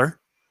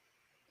Taylor.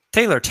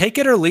 Taylor, take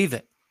it or leave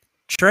it.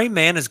 Trey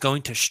Mann is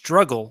going to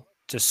struggle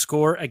to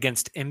score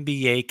against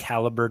NBA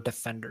caliber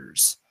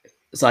defenders.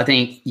 So I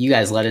think you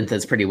guys led into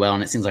this pretty well,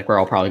 and it seems like we're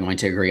all probably going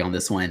to agree on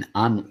this one.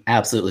 I'm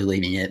absolutely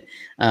leaving it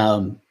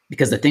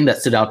because the thing that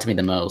stood out to me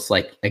the most,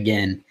 like,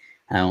 again,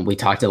 we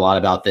talked a lot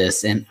about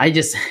this, and I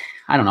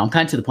don't know. I'm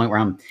kind of to the point where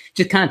I'm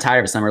just kind of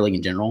tired of Summer League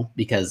in general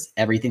because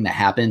everything that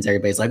happens,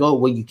 everybody's like, oh,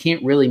 well, you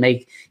can't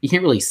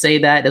really say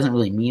that. It doesn't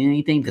really mean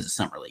anything because it's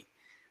Summer League,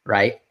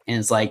 right? And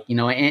it's like, you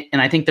know,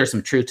 and I think there's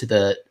some truth to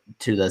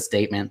the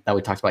statement that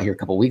we talked about here a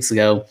couple of weeks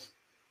ago.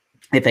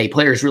 If a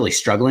player is really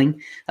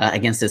struggling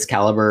against this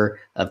caliber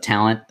of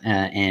talent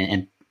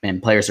and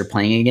players are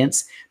playing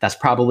against, that's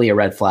probably a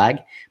red flag.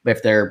 But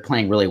if they're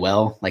playing really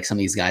well, like some of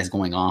these guys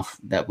going off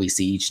that we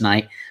see each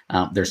night,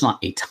 there's not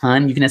a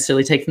ton you can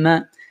necessarily take from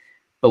that.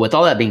 But with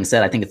all that being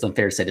said, I think it's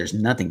unfair to say there's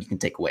nothing you can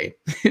take away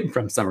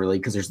from Summer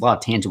League because there's a lot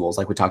of tangibles,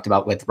 like we talked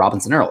about with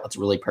Robinson Earl. That's a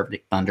really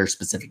perfect Thunder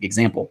specific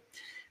example.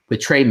 With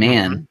Trey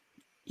Mann,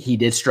 he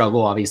did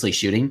struggle, obviously,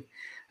 shooting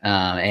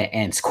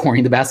and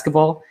scoring the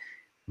basketball.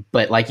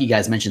 But like you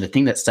guys mentioned, the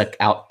thing that stuck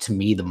out to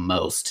me the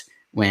most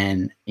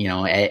when, you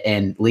know,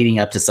 and leading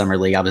up to Summer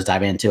League, I was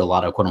diving into a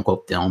lot of quote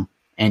unquote film.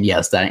 And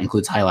yes, that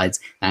includes highlights,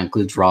 that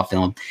includes raw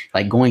film,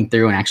 like going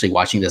through and actually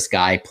watching this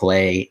guy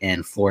play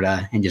in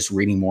Florida and just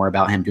reading more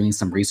about him, doing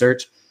some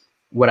research.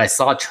 What I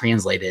saw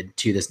translated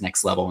to this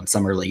next level in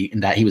Summer League, in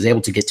that he was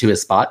able to get to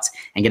his spots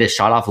and get his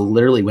shot off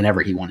literally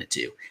whenever he wanted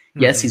to.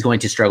 Mm-hmm. Yes, he's going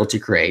to struggle to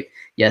create.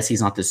 Yes,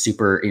 he's not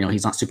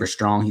he's not super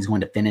strong. He's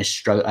going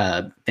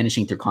to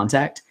finishing through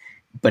contact.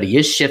 But he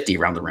is shifty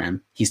around the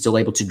rim. He's still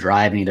able to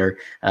drive and either,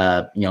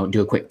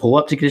 do a quick pull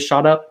up to get his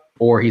shot up,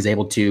 or he's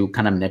able to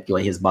kind of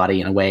manipulate his body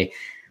in a way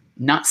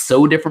not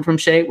so different from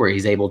Shea, where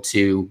he's able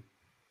to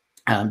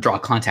draw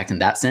contact in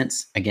that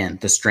sense. Again,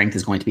 the strength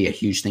is going to be a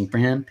huge thing for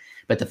him.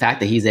 But the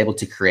fact that he's able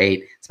to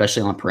create,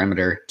 especially on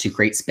perimeter, to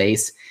create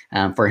space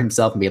for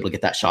himself and be able to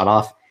get that shot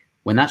off,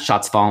 when that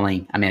shot's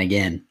falling, I mean,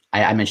 again,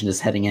 I mentioned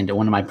this heading into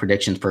one of my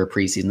predictions for a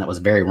preseason that was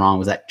very wrong,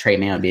 was that Trey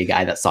Mann would be a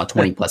guy that saw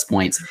 20 plus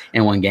points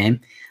in one game.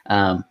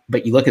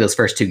 But you look at those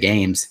first two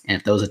games, and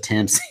if those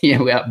attempts,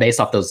 based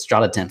off those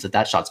shot attempts, if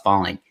that shot's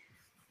falling,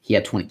 he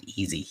had 20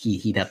 easy.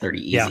 He'd have 30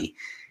 easy. Yeah.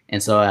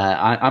 And so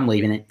I'm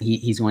leaving it.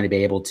 He's going to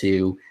be able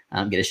to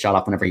get his shot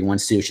off whenever he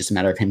wants to. It's just a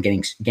matter of him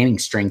gaining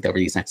strength over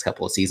these next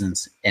couple of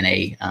seasons in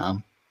a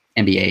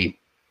NBA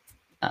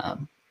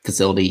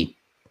facility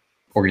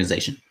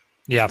organization.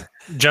 Yeah.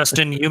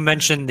 Justin, you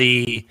mentioned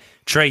the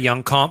Trae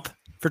Young comp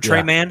for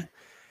Trey Mann.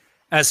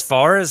 As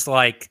far as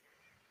like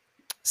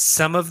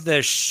some of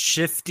the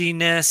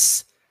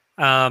shiftiness,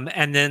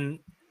 and then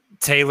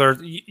Taylor,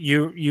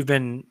 you've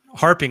been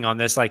harping on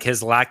this, like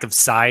his lack of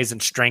size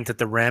and strength at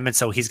the rim, and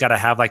so he's got to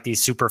have like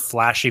these super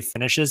flashy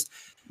finishes.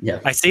 Yeah,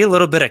 I see a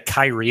little bit of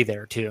Kyrie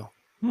there too.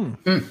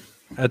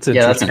 That's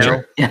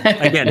interesting.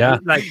 Again,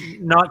 like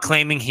not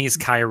claiming he's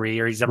Kyrie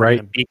or he's ever going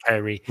to be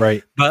Kyrie,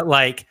 right? But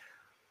like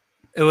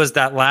it was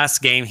that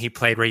last game he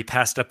played where he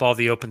passed up all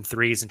the open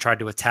threes and tried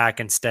to attack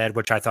instead,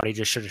 which I thought he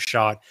just should have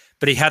shot.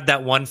 But he had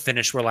that one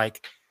finish where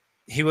like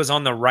he was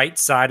on the right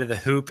side of the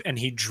hoop and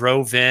he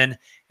drove in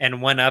and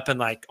went up and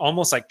like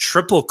almost like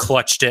triple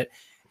clutched it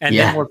and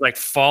then was like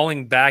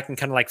falling back and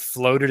kind of like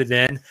floated it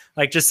in.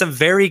 Like just some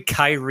very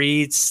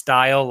Kyrie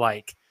style,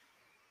 like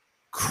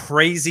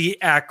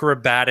crazy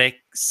acrobatic,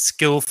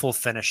 skillful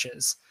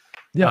finishes.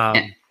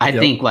 Yeah, I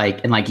think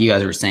like you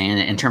guys were saying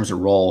in terms of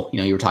role,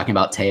 you were talking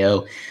about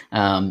Teo,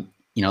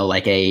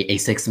 like a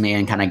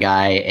 6-man kind of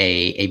guy,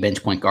 a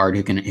bench point guard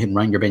who can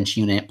run your bench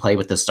unit, play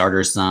with the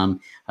starters some,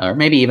 or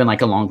maybe even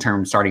like a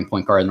long-term starting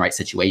point guard in the right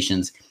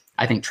situations.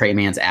 I think Trey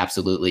Mann's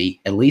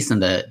absolutely, at least in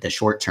the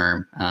short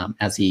term,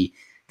 as he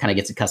kind of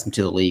gets accustomed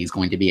to the league, is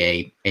going to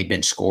be a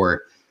bench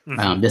scorer.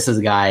 Mm-hmm. This is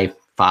a guy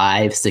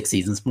 5-6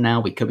 seasons from now,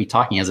 we could be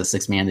talking as a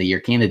 6-man of the year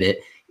candidate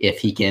if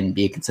he can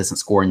be a consistent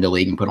scorer in the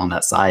league and put on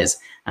that size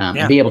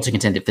and be able to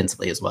contend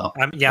defensively as well.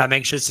 I'm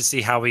anxious to see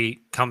how he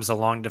comes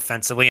along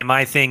defensively. And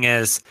my thing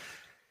is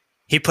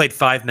he played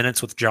 5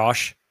 minutes with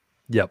Josh.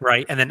 Yep.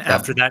 Right. And then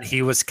after that,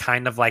 he was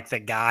kind of like the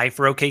guy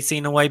for OKC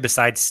in a way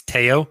besides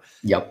Teo.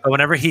 Yep. But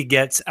whenever he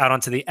gets out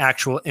onto the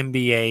actual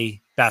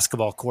NBA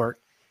basketball court,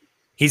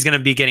 he's going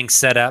to be getting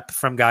set up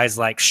from guys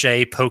like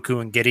Shea, Poku,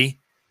 and Giddey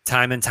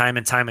time and time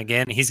and time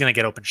again. And he's going to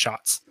get open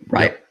shots.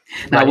 Right.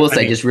 Now, I will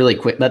say just really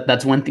quick,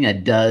 that's one thing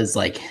that does,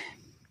 like,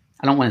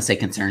 I don't want to say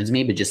concerns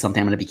me, but just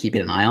something I'm going to be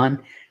keeping an eye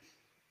on.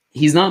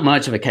 He's not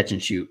much of a catch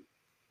and shoot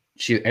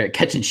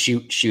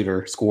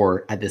shooter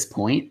scorer at this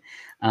point.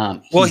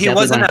 He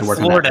wasn't at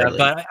Florida,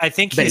 but I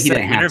think he said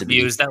in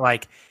interviews that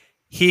like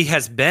he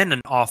has been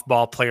an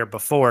off-ball player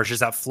before. It's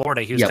just at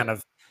Florida, he was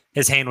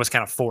his hand was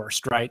kind of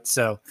forced, right?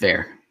 So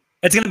fair.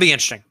 It's going to be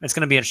interesting. It's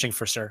going to be interesting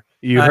for sure.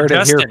 You heard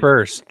Justin, it here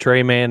first.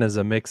 Trey Mann is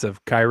a mix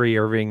of Kyrie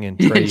Irving and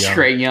Trae Young.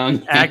 Trae Young.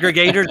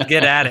 Aggregators,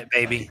 get at it,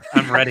 baby.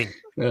 I'm ready.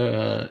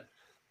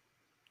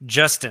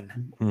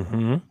 Justin.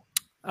 Mm-hmm.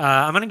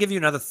 I'm going to give you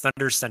another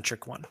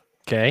Thunder-centric one.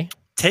 Okay.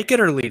 Take it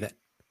or leave it.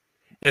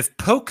 If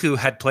Poku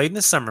had played in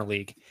the Summer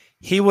League,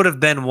 he would have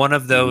been one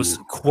of those,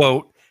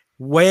 quote,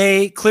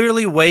 way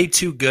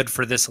too good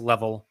for this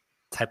level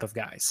type of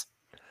guys.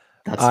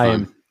 That's I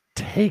fun. am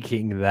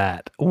taking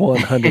that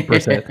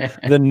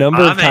 100%. The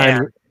number My of times,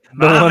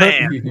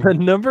 man. the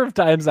number of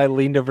times I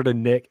leaned over to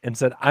Nick and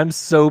said, "I'm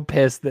so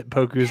pissed that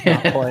Poku's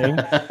not playing,"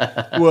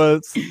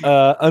 was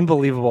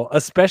unbelievable.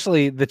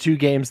 Especially the 2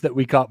 games that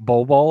we caught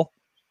Bol,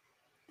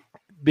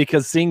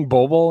 because seeing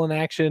Bol in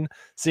action,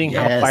 seeing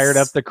how fired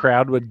up the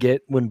crowd would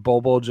get when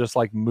Bol just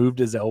like moved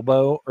his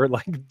elbow or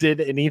like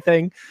did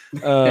anything.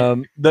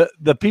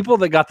 The people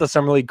that got the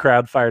Summer League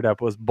crowd fired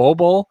up was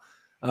Bol,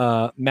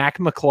 Mac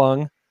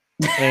McClung,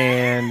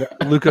 and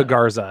Luca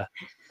Garza.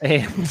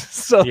 And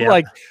so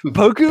like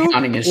Poku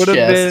would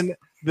have been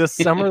the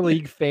Summer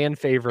League fan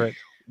favorite,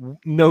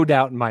 no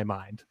doubt in my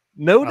mind.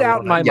 No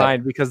doubt in my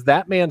mind, because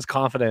that man's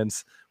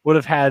confidence would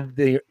have had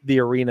the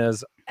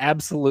arenas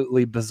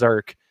absolutely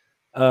berserk.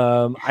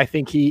 I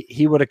think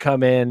he would have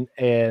come in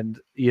and,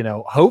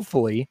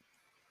 hopefully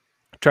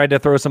tried to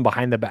throw some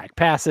behind the back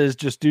passes,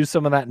 just do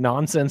some of that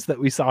nonsense that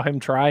we saw him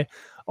try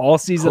all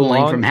season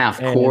long from half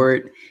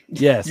court.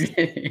 Yes.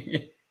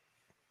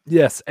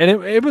 Yes. And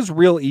it was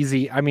real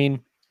easy. I mean,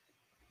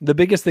 the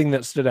biggest thing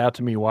that stood out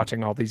to me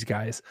watching all these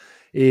guys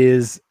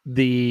is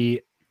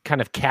the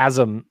kind of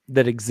chasm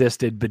that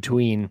existed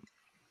between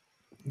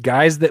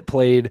guys that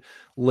played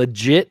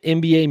legit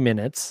NBA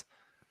minutes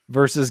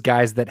versus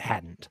guys that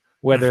hadn't,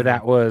 whether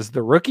that was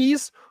the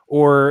rookies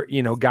or,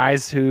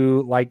 guys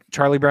who like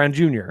Charlie Brown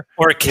Jr.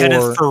 or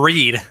Kenneth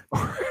Faried.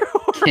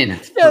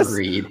 Kenneth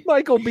Faried.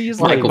 Michael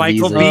Beasley.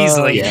 Michael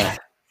Beasley. Yeah.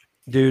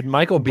 Dude,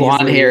 Michael Beasley.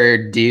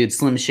 Blonde-haired dude,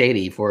 Slim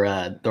Shady for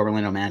the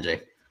Orlando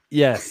Magic.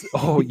 Yes.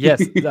 Oh,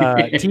 yes.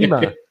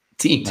 Tima.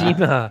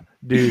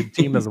 Dude,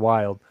 Tima's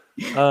wild.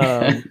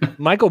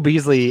 Michael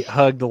Beasley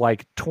hugged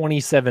like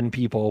 27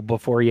 people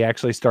before he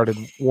actually started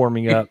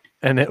warming up,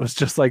 and it was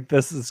just like,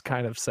 this is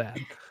kind of sad.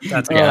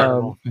 That's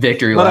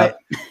victory lap.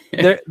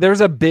 There's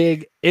a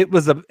big. It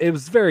was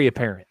very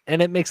apparent,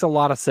 and it makes a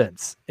lot of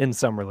sense in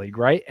Summer League,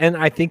 right? And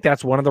I think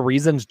that's one of the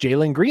reasons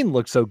Jalen Green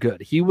looked so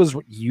good. He was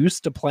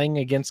used to playing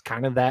against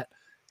kind of that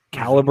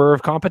caliber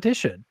of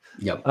competition.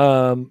 Yep.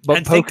 But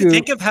and Poku,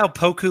 think of how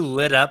Poku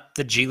lit up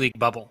the G League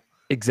bubble.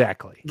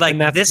 Exactly. Like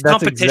this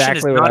competition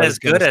is not as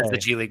good as the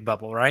G League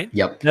bubble, right?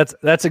 Yep.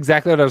 That's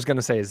exactly what I was going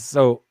to say.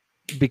 So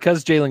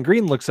because Jalen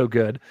Green looked so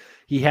good,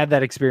 he had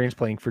that experience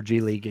playing for G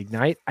League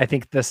Ignite. I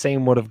think the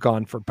same would have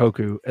gone for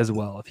Poku as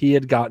well. If he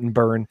had gotten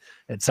burned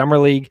at Summer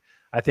League,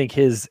 I think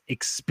his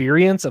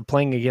experience of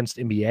playing against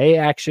NBA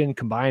action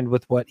combined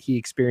with what he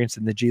experienced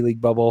in the G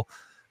League bubble,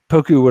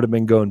 Poku would have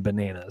been going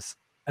bananas,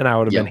 and I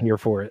would have been here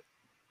for it.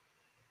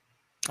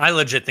 I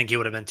legit think he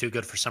would have been too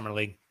good for Summer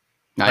League.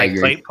 I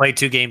agree. Play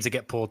 2 games to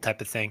get pulled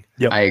type of thing.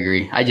 Yep. I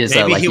agree. I just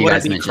maybe like he you would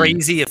guys have been mentioned.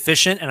 crazy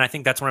efficient, and I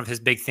think that's one of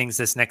his big things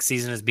this next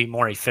season is be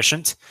more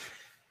efficient.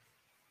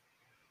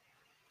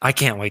 I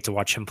can't wait to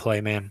watch him play,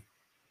 man.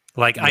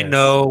 Like I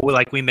know,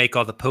 like we make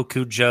all the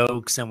Poku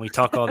jokes and we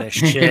talk all this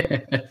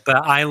shit,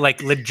 but I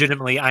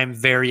legitimately, I'm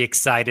very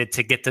excited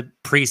to get to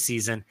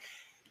preseason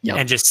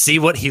and just see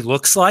what he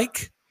looks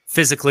like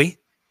physically.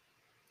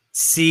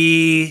 Does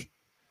he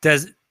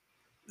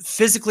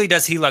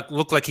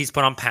look like he's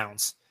put on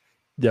pounds?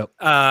 Yep.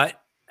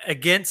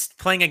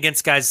 Playing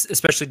against guys,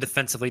 especially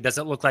defensively, does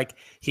it look like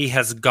he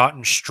has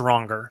gotten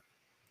stronger?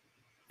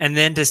 And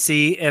then to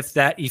see if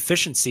that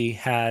efficiency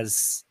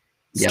has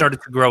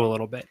started to grow a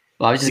little bit.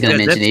 Well, I was just going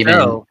to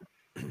mention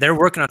they're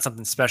working on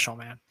something special,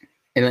 man.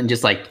 And then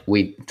just like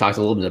we talked a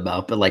little bit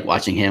about, but like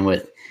watching him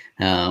with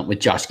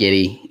Josh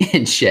Giddey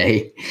and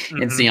Shea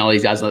and seeing all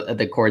these guys at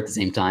the court at the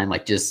same time,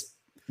 like just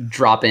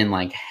drop in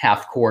like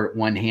half court,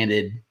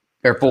 one-handed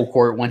or full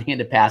court,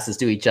 one-handed passes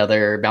to each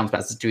other, bounce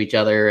passes to each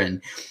other,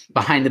 and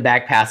behind the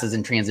back passes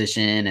in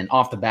transition and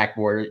off the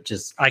backboard.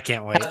 I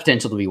can't wait. Has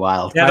potential to be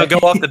wild. Yeah, they'll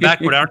go off the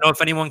backboard. I don't know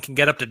if anyone can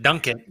get up to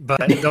dunk it,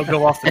 but they'll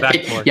go off the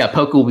backboard. Yeah,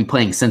 Poku will be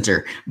playing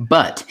center,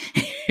 but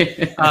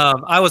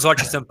I was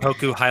watching some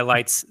Poku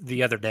highlights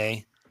the other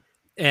day,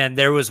 and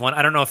there was one.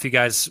 I don't know if you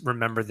guys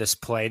remember this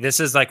play. This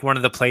is like one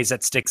of the plays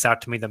that sticks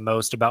out to me the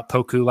most about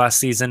Poku last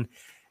season.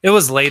 It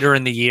was later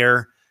in the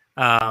year.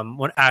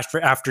 When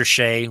after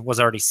Shea was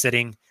already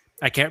sitting.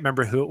 I can't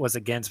remember who it was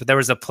against, but there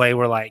was a play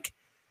where like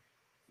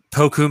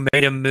Poku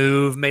made a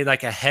move, made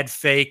like a head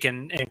fake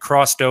and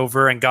crossed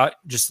over and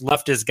just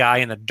left his guy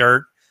in the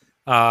dirt.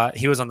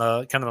 He was on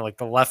the kind of like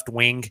the left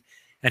wing,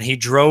 and he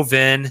drove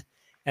in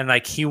and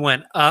like he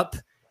went up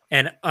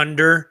and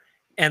under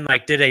and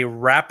like did a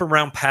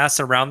wraparound pass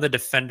around the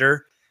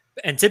defender.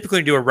 And typically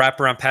when you do a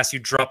wraparound pass, you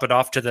drop it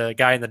off to the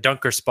guy in the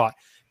dunker spot.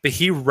 But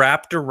he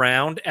wrapped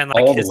around and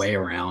like all the way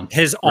around.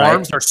 His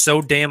arms are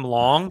so damn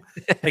long.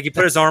 Like he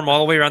put his arm all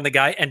the way around the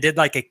guy and did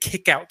like a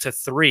kick out to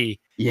 3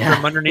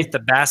 from underneath the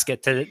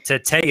basket to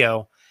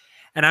Teo.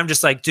 And I'm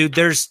just like, dude,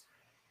 there's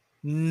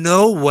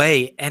no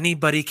way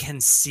anybody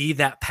can see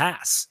that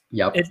pass.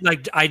 Yep. It's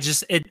like I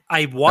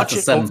watch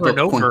it over and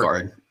over.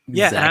 Guard.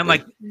 Yeah, Exactly. and I'm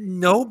like,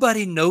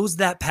 nobody knows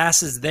that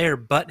pass is there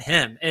but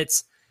him.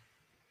 It's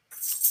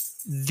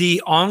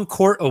the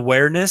on-court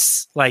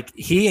awareness. Like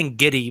he and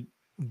Giddey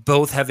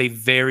both have a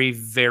very,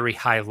 very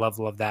high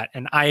level of that.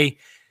 And I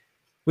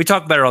We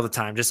talk about it all the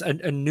time. Just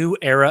a new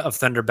era of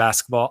Thunder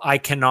basketball. I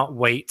cannot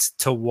wait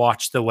to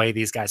watch the way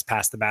these guys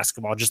pass the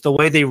basketball. Just the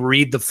way they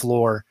read the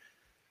floor.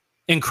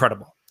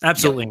 Incredible.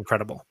 Absolutely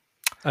incredible.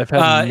 I've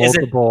had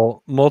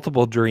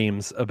multiple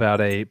dreams about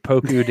a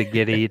Poku to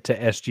Giddy to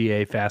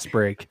SGA fast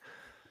break.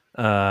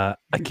 I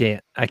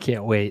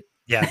can't wait.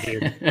 Yeah,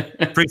 dude.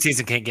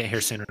 Preseason can't get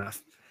here soon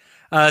enough.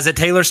 Is it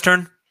Taylor's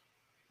turn?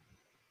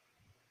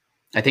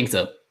 I think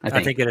so.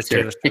 I think it is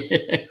Taylor's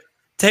turn.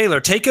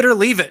 Taylor, take it or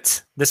leave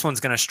it. This one's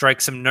going to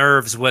strike some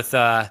nerves with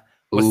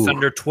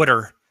Thunder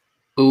Twitter.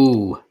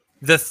 Ooh.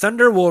 The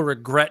Thunder will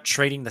regret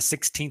trading the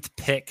 16th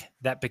pick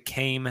that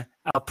became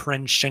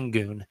Alperen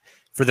Şengün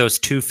for those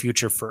 2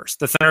 future firsts.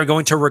 The Thunder are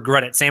going to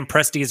regret it. Sam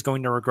Presti is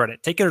going to regret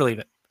it. Take it or leave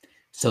it.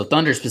 So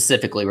Thunder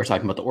specifically, we're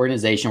talking about the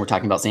organization. We're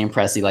talking about Sam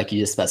Presti, like you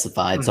just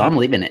specified. So I'm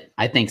leaving it.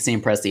 I think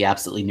Sam Presti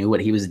absolutely knew what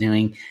he was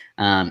doing.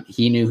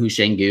 He knew who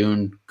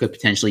Şengün could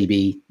potentially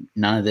be.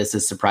 None of this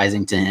is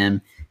surprising to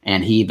him,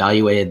 and he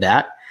evaluated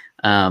that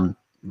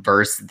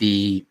versus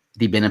the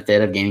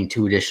benefit of gaining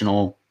 2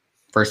 additional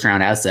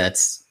first-round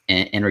assets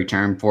in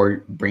return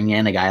for bringing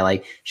in a guy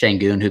like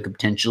Şengün who could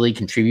potentially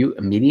contribute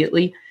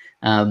immediately.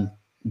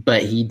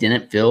 But he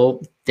didn't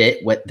feel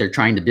fit what they're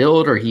trying to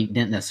build, or he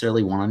didn't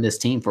necessarily want on this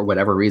team for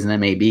whatever reason it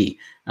may be.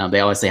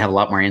 They obviously have a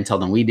lot more intel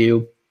than we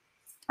do.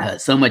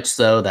 So much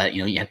so that,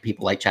 you had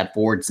people like Chad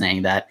Ford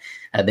saying that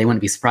they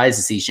wouldn't be surprised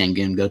to see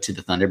Şengün go to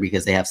the Thunder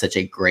because they have such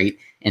a great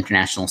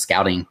international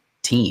scouting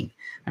team.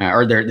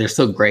 Or they're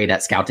so great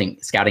at scouting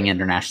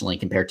internationally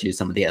compared to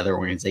some of the other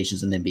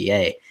organizations in the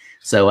NBA.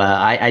 So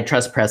I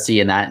trust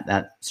Presti in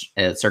that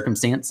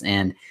circumstance,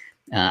 and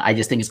I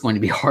just think it's going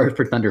to be hard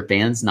for Thunder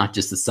fans, not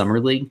just the summer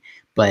league,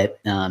 but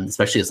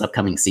especially this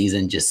upcoming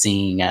season. Just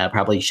seeing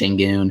probably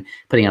Şengün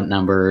putting up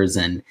numbers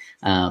and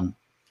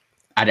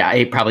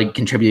I probably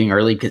contributing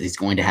early because he's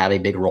going to have a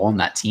big role in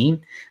that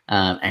team.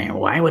 And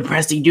why would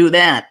Presti do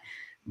that?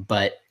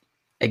 But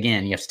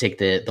again, you have to take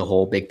the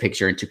whole big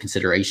picture into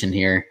consideration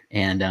here.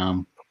 And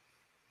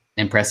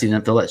Presti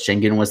didn't feel that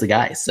Şengün was the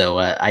guy. So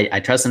I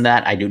trust in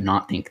that. I do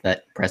not think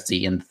that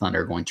Presti and the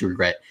Thunder are going to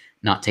regret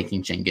not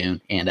taking Şengün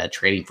and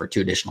trading for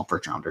 2 additional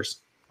first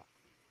rounders.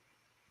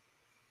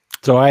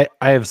 So I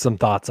have some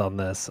thoughts on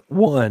this.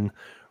 One,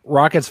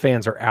 Rockets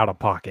fans are out of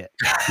pocket.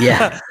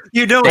 Yeah.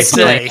 You don't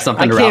say.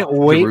 I can't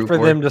wait for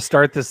them to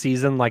start the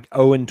season like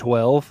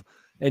 0-12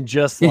 and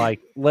just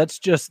let's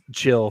just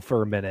chill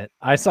for a minute.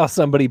 I saw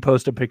somebody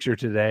post a picture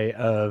today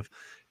of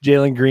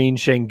Jalen Green,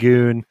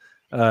 Şengün,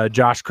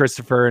 Josh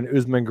Christopher, and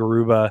Usman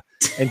Garuba,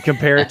 and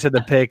compare it to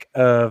the pick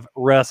of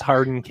Russ,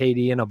 Harden,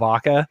 KD, and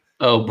Ibaka.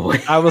 Oh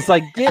boy. I was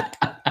like, get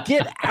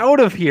out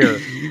of here.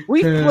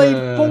 We've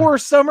played 4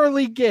 summer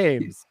league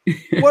games.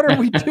 What are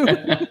we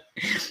doing?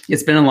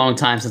 It's been a long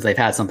time since they've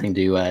had something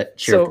to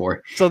cheer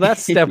for. So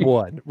that's step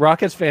 1.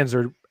 Rockets fans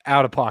are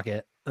out of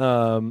pocket.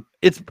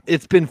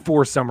 It's been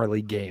 4 summer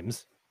league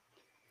games.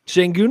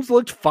 Şengün's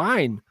looked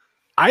fine.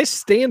 I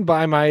stand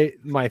by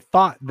my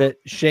thought that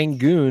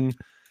Şengün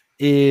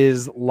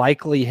is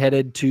likely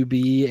headed to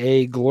be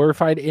a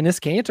glorified Enes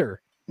Kanter.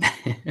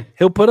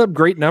 He'll put up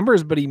great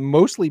numbers, but he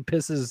mostly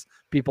pisses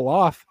people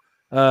off.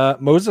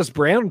 Moses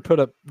Brown put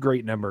up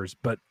great numbers,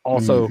 but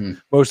also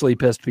mostly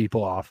pissed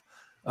people off.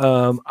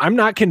 I'm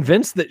not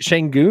convinced that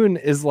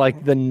Şengün is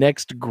like the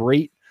next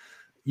great,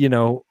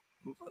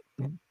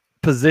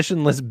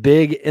 positionless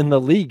big in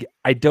the league.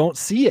 I don't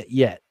see it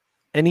yet.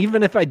 And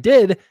even if I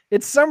did,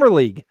 it's summer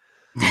league.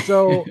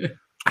 So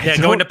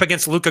going up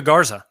against Luka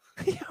Garza.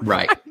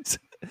 Right.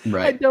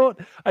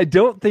 I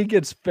don't think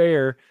it's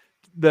fair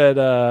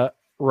that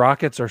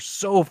Rockets are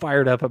so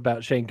fired up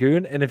about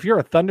Şengün. And if you're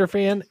a Thunder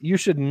fan, you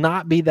should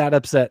not be that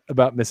upset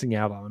about missing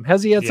out on him.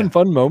 Has he had some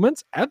fun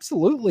moments?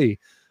 Absolutely.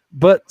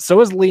 But so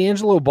is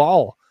LiAngelo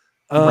Ball.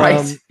 Right.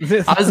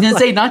 I was going to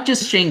say, not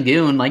just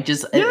Şengün,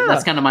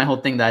 that's kind of my whole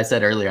thing that I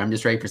said earlier. I'm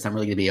just ready for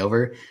summer league to be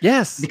over.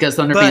 Yes. Because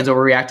Thunder fans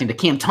overreacting to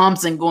Cam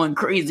Thompson going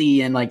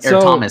crazy and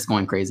Thomas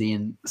going crazy.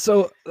 And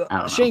so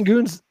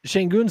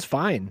Şengün's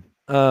fine.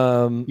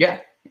 And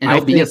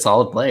he'll be a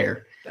solid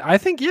player. I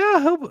think,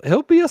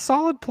 he'll be a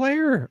solid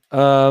player.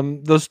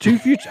 Those 2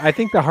 future, I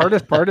think the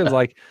hardest part is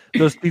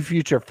those 2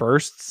 future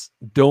firsts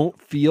don't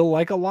feel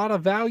like a lot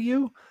of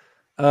value.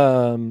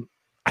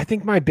 I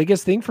think my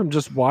biggest thing from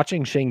just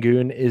watching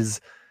Şengün is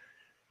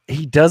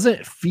he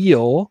doesn't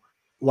feel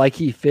like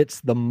he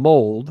fits the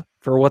mold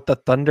for what the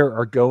Thunder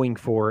are going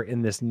for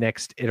in this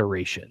next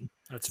iteration.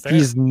 That's fair.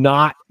 He's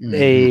not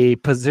a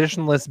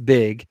positionless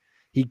big.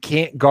 He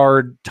can't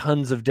guard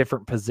tons of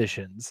different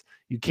positions.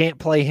 You can't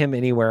play him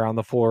anywhere on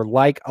the floor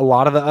like a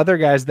lot of the other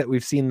guys that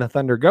we've seen the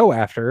Thunder go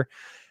after.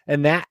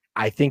 And that,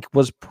 I think,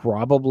 was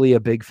probably a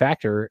big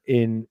factor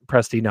in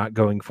Presti not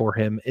going for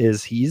him.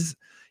 Is he's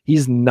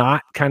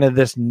not kind of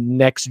this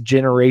next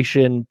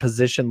generation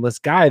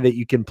positionless guy that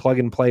you can plug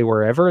and play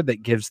wherever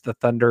that gives the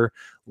Thunder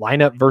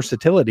lineup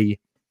versatility.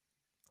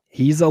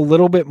 He's a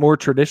little bit more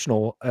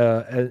traditional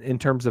in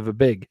terms of a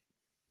big.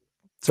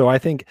 So I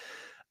think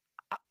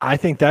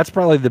that's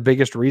probably the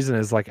biggest reason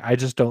is I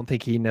just don't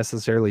think he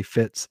necessarily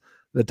fits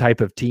the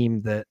type of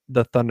team that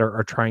the Thunder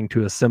are trying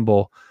to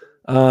assemble.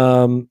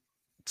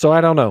 So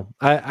I don't know.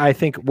 I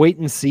think wait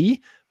and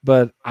see,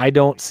 but I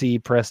don't see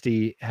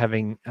Presti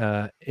having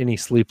any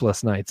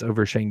sleepless nights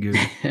over Şengün.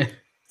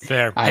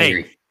 Fair. I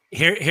agree.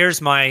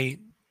 Here's my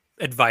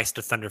advice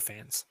to Thunder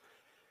fans.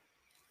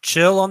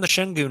 Chill on the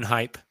Şengün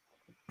hype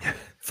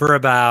for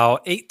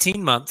about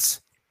 18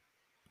 months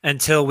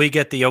until we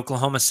get the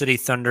Oklahoma City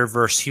Thunder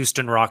versus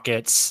Houston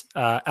Rockets,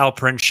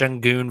 Alperen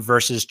Şengün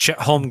versus Chet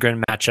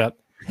Holmgren matchup.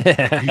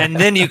 And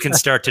then you can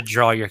start to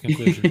draw your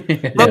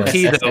conclusion. Low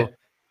key, though,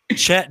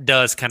 Chet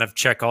does kind of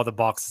check all the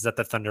boxes that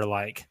the Thunder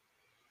like.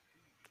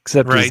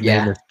 Except his Right.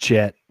 name is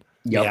Chet.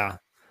 Yep. Yeah.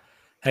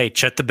 Hey,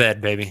 Chet the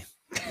bed, baby.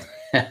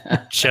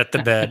 Chet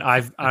the bed.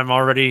 I'm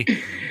already.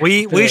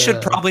 We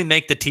should probably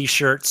make the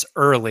t-shirts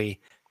early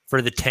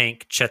for the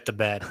tank. Chet the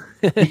bed.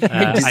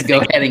 Just go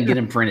ahead and get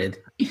them printed.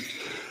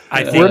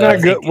 I think We're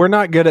not good. We're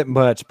not good at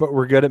much, but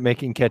we're good at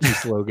making catchy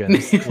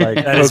slogans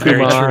like That is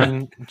very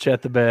Pokemon,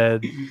 Chet the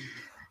bed.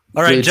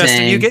 All right,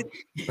 Justin, Wu-Tang. you get.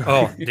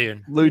 Oh,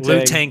 dude, Wu-Tang.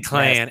 Wu-Tang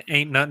Clan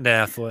ain't nothing to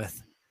f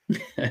with.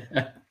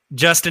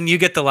 Justin, you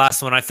get the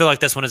last one. I feel like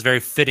this one is very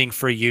fitting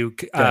for you,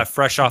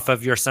 fresh off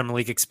of your summer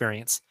league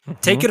experience.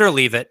 Take it or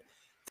leave it.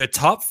 The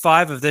top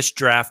 5 of this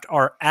draft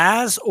are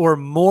as or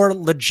more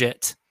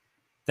legit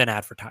than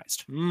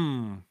advertised.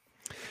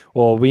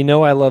 Well, we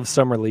know I love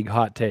summer league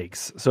hot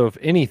takes. So if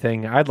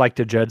anything, I'd like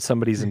to judge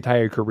somebody's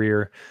entire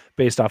career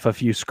based off a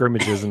few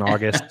scrimmages in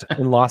August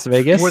in Las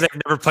Vegas. Where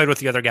they've never played with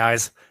the other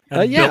guys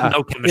and yeah, built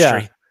no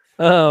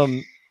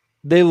chemistry.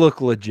 They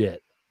look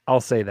legit. I'll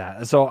say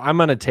that. So I'm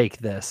going to take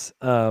this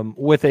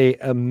with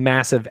a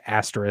massive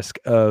asterisk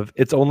of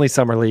it's only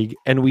summer league.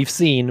 And we've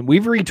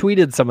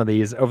retweeted some of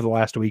these over the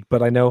last week,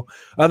 but I know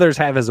others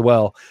have as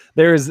well.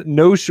 There is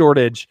no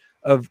shortage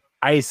of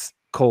ice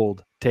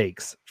cold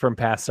takes from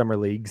past summer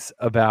leagues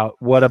about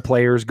what a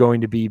player is going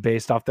to be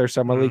based off their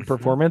summer league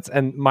performance.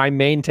 And my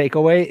main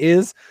takeaway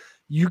is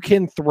you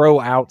can throw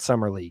out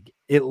summer league.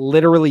 It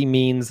literally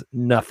means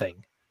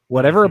nothing.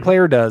 Whatever a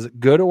player does,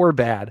 good or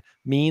bad,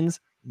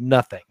 means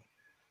nothing.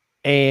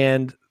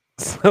 And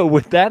so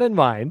with that in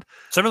mind,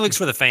 Summer league's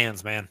for the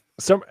fans, man.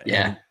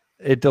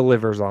 it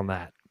delivers on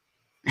that.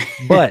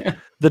 But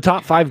the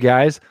top 5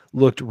 guys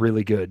looked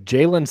really good.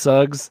 Jalen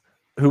Suggs,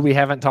 who we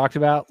haven't talked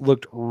about,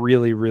 looked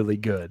really, really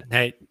good.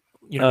 Hey,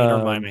 you don't need to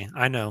remind me.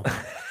 I know.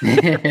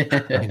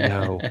 I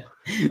know.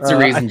 It's the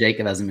reason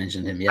Jacob hasn't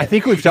mentioned him yet. I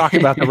think we've talked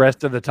about the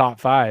rest of the top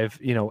 5.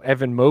 You know,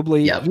 Evan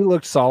Mobley, he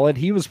looked solid.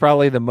 He was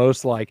probably the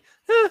most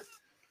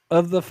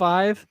of the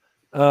 5.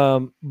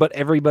 But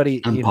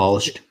everybody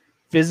unpolished.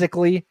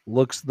 Physically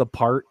looks the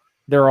part.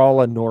 They're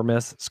all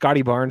enormous.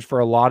 Scotty Barnes, for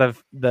a lot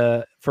of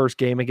the first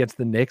game against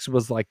the Knicks,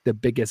 was like the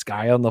biggest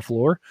guy on the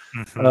floor.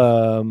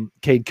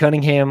 Cade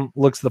Cunningham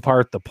looks the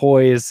part, the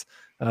poise,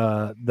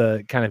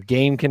 the kind of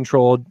game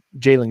controlled.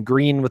 Jalen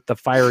Green with the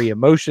fiery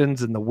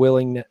emotions and the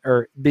willingness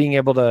or being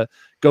able to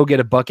go get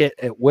a bucket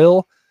at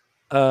will.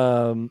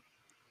 And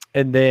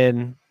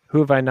then who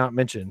have I not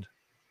mentioned?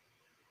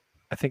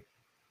 I think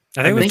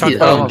we've talked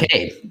about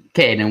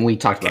Cade, and we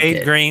talked about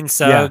Cade Green,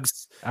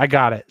 Suggs. Yeah, I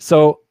got it.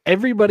 So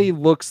everybody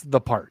looks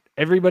the part.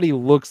 Everybody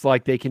looks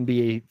like they can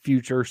be a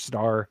future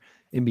star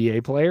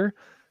NBA player.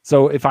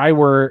 So if I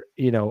were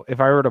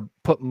to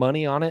put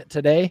money on it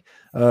today,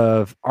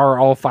 are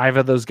all 5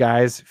 of those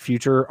guys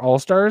future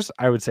all-stars?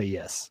 I would say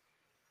yes.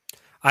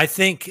 I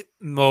think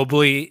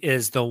Mobley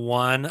is the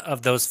one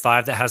of those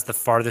 5 that has the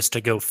farthest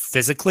to go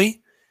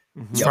physically,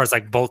 as far as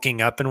like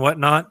bulking up and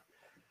whatnot.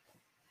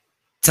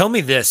 Tell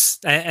me this,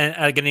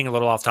 and getting a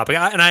little off topic,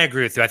 and I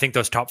agree with you. I think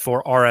those top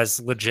 4 are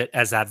as legit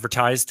as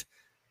advertised.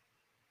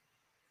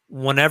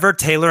 Whenever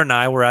Taylor and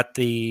I were at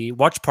the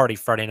watch party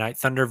Friday night,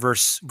 Thunder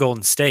versus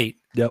Golden State.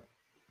 Yep.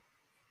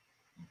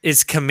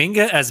 Is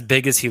Kuminga as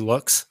big as he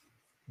looks?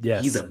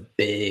 Yes. He's a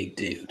big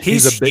dude.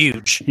 He's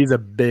huge. He's a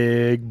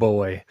big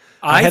boy.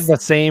 I had the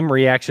same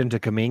reaction to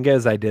Kuminga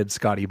as I did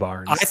Scotty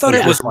Barnes. I thought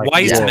it was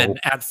Wiseman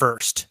at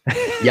first.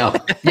 Yeah.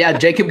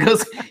 Jacob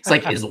goes, it's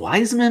like, is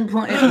Wiseman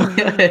playing?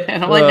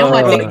 And I'm like, no,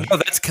 I think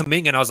that's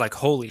Kuminga. And I was like,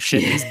 holy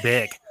shit, he's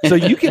big. So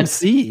you can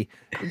see,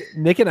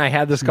 Nick and I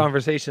had this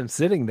conversation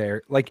sitting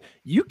there. Like,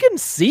 you can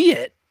see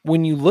it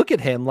when you look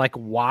at him, like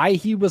why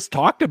he was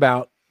talked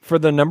about for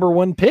the number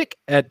 1 pick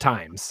at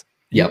times.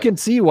 You can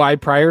see why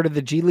prior to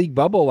the G League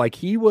bubble, like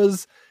he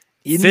was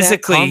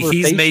physically,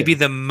 he's maybe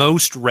the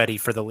most ready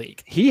for the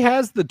league. He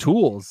has the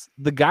tools.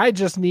 The guy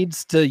just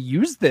needs to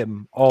use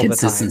them all the time.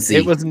 Consistency.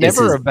 It was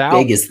never about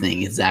biggest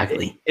thing.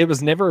 Exactly. It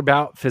was never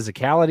about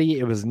physicality.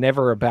 It was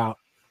never about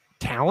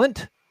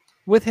talent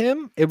with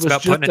him. It was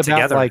just about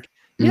together. like,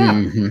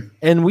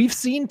 And we've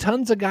seen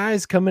tons of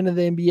guys come into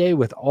the NBA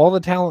with all the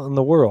talent in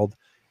the world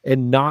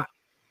and not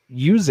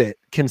use it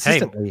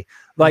consistently.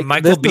 Like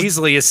Michael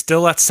Beasley is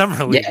still at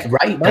Summer League. Yeah,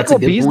 right. Michael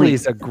Beasley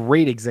is a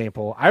great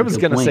example. I was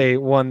going to say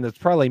one that's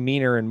probably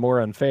meaner and more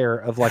unfair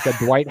of like a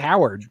Dwight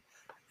Howard.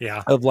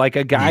 Yeah. Of like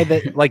a guy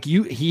that like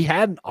he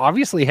had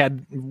obviously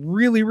had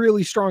really,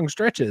 really strong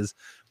stretches,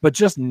 but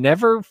just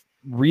never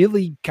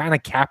really kind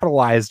of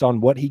capitalized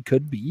on what he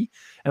could be.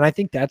 And I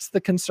think that's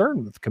the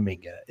concern with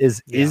Kuminga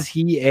is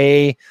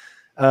he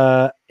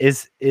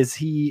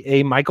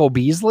a Michael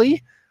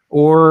Beasley,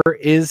 or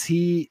is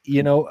he,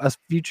 a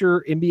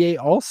future NBA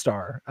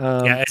All-Star?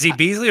 Is he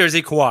Beasley or is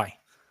he Kawhi?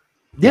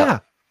 Yeah,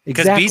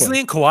 because exactly. Beasley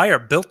and Kawhi are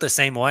built the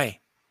same way.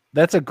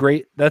 That's a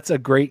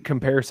great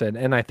comparison,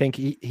 and I think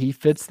he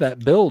fits that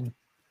build.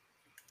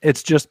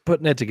 It's just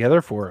putting it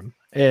together for him.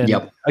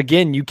 And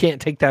again, you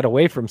can't take that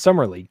away from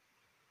Summer League.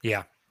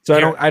 Yeah.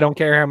 So I don't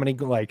care how many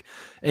like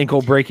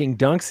ankle breaking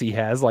dunks he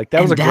has. Like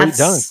that was a great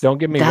dunk. Don't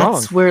get me wrong.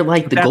 That's where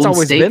like the Golden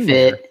State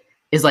fit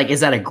is like, is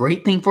that a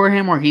great thing for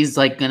him, or he's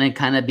like going to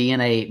kind of be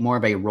in a more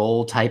of a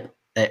role type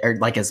or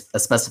like a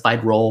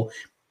specified role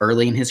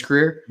early in his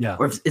career? Yeah.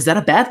 Or is that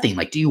a bad thing?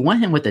 Like, do you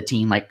want him with a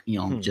team like,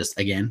 just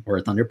again, we're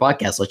a Thunder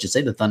podcast. Let's just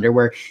say the Thunder,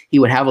 where he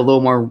would have a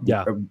little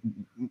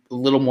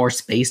more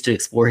space to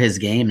explore his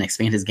game and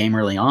expand his game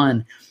early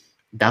on.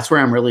 That's where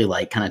I'm really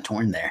like kind of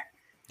torn there.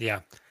 Yeah.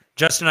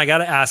 Justin, I got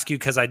to ask you,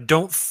 because I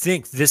don't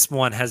think this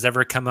one has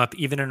ever come up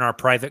even in our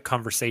private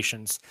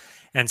conversations.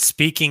 And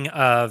speaking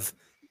of,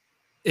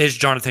 is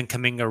Jonathan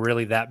Kuminga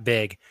really that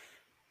big?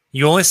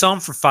 You only saw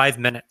him for 5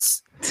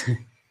 minutes,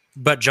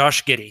 but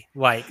Josh Giddey,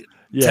 like,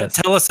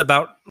 tell us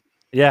about,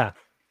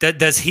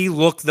 does he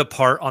look the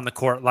part on the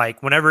court?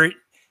 Like whenever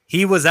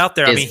he was out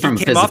there, he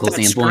came off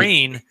that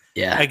screen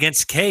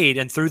against Cade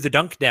and threw the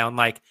dunk down.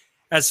 Like,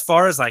 as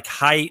far as like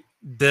height,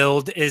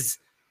 build, is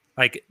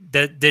like,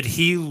 did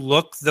he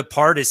look the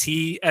part? Is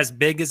he as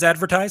big as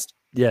advertised?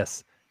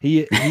 Yes,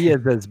 he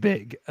is as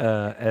big.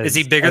 Is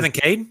he bigger than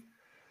Cade?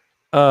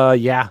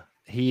 Yeah,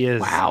 he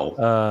is.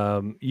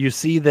 Wow. You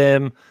see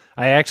them.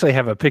 I actually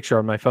have a picture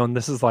on my phone.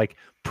 This is like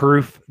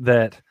proof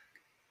that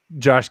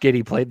Josh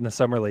Giddey played in the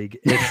Summer League.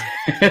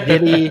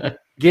 It's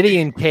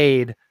Giddey and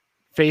Cade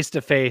face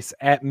to face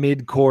at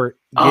midcourt.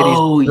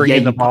 Giddey's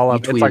bringing the ball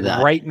up. It's like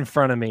right in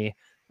front of me.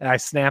 And I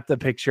snapped the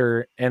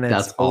picture, and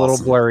it's a little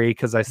blurry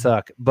because I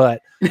suck.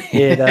 But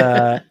he's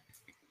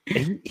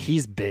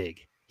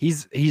big.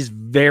 He's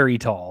very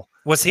tall.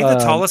 Was he the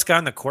tallest guy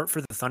on the court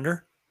for the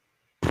Thunder?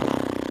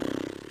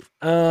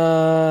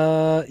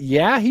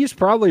 Yeah, he's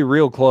probably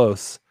real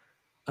close.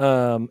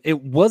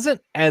 It wasn't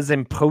as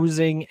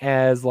imposing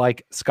as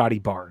like Scotty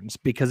Barnes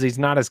because he's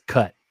not as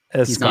cut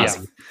as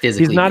Scotty.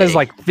 He's not as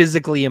like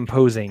physically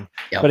imposing.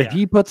 But if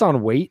he puts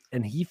on weight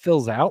and he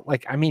fills out,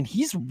 like,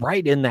 he's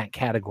right in that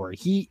category.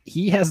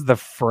 He has the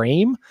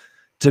frame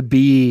to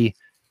be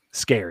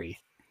scary.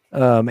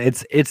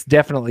 It's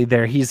definitely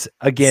there. He's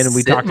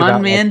we talked about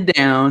my man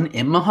down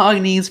in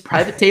Mahogany's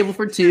private table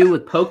for two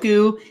with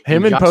Poku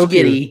and Josh Poku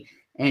Giddey,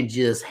 and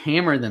just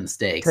hammer them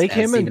steaks. Take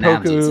him and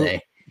Poku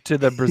to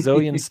the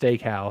Brazilian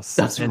steakhouse.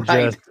 Just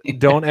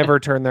don't ever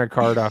turn their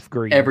card off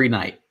green every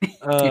night.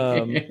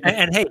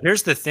 And hey,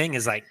 here's the thing: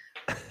 is like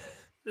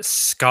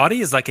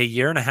Scotty is like a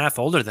year and a half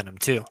older than him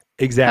too.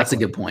 Exactly, that's a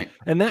good point.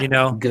 And that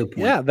good point.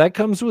 Yeah, that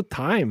comes with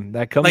time.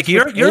 That comes like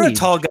with you're age. a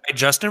tall guy,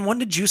 Justin. When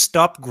did you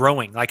stop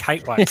growing, like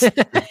height wise,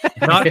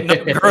 not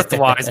girth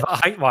wise,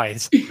 but height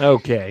wise?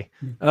 Okay,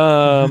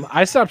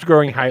 I stopped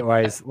growing height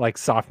wise like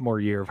sophomore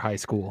year of high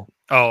school.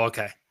 Oh,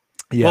 okay.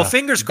 Yeah. Well,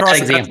 fingers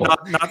crossed.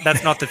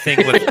 That's not the thing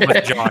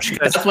with Josh.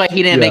 That's why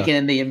he didn't make it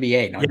in the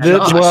NBA.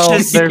 No,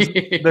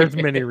 there's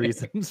many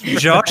reasons.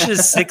 Josh is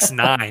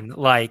 6'9",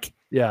 like,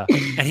 yeah,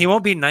 and he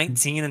won't be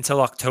 19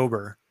 until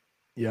October.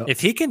 Yeah.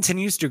 If he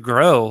continues to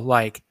grow,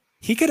 like,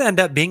 he could end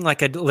up being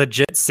like a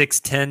legit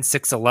 6'10",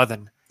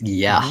 6'11".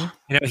 Yeah.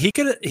 He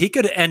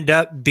could end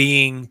up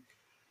being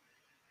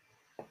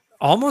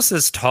almost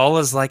as tall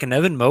as like an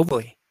Evan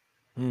Mobley.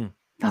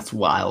 That's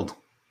wild.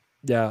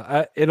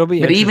 Yeah, it'll be.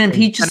 But even if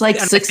he just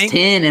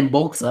 6'10" and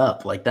bulks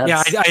up, like that.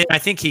 Yeah, I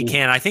think he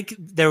can. I think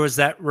there was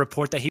that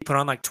report that he put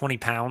on like 20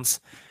 pounds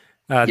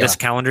this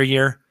calendar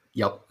year.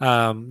 Yep.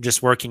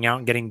 Just working out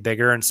and getting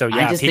bigger, and so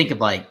I just think of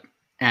like,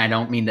 and I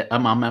don't mean that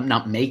I'm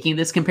not making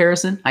this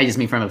comparison. I just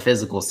mean from a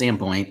physical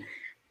standpoint,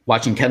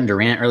 watching Kevin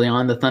Durant early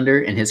on in the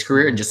Thunder in his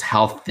career and just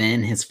how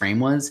thin his frame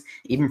was,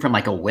 even from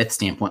like a width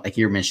standpoint, like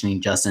you were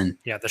mentioning, Justin.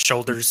 Yeah, the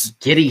shoulders.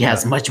 Giddey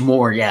has much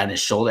more, in his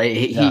shoulder.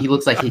 He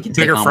looks like he can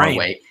take on more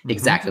weight.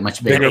 Exactly,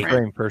 much bigger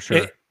frame for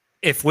sure.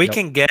 If we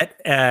can get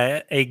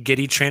a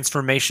Giddey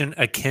transformation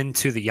akin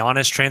to the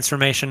Giannis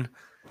transformation,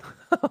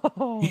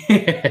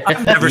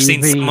 I've never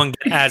seen someone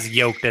get as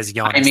yoked as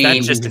Giannis.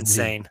 That's just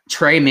insane.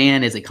 Trey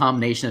Mann is a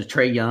combination of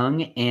Trae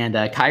Young and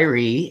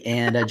Kyrie,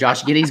 and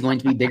Josh Giddey is going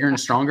to be bigger and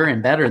stronger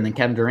and better than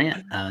Kevin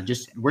Durant.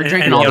 We're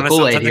drinking all the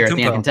Kool-Aid here at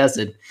the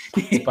Uncontested.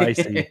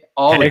 Spicy,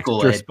 all the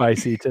Kool-Aid.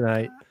 Spicy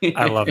tonight.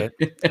 I love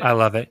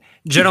it,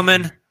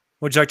 gentlemen.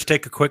 Would you like to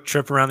take a quick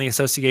trip around the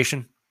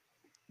association?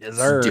 Yes,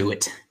 sir. Let's do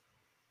it.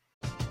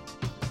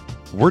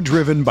 We're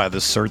driven by the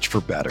search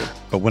for better.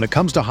 But when it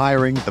comes to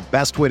hiring, the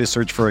best way to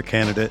search for a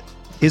candidate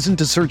isn't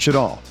to search at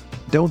all.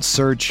 Don't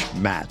search,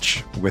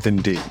 match with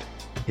Indeed.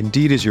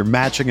 Indeed is your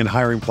matching and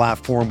hiring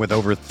platform with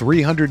over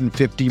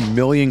 350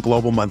 million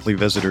global monthly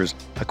visitors,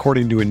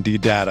 according to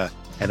Indeed data,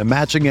 and a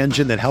matching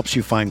engine that helps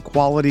you find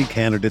quality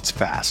candidates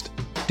fast.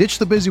 Ditch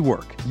the busy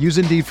work. Use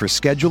Indeed for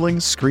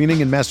scheduling,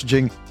 screening, and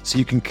messaging so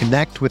you can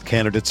connect with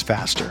candidates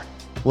faster.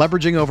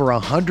 Leveraging over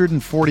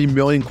 140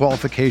 million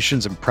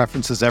qualifications and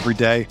preferences every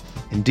day,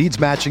 Indeed's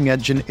matching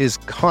engine is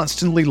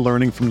constantly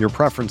learning from your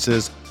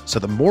preferences, so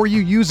the more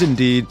you use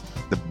Indeed,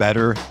 the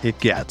better it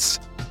gets.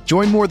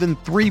 Join more than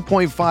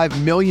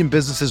 3.5 million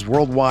businesses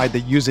worldwide that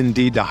use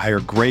Indeed to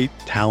hire great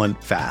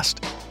talent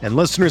fast. And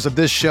listeners of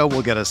this show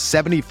will get a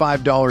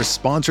 $75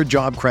 sponsored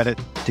job credit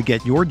to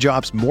get your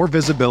jobs more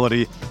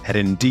visibility at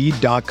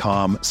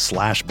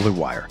Indeed.com/Blue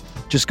Wire.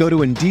 Just go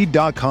to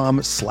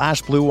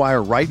Indeed.com/Blue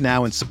Wire right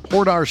now and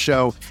support our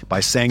show by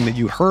saying that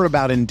you heard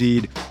about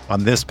Indeed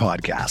on this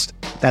podcast.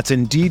 That's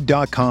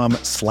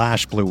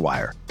Indeed.com/Blue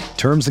Wire.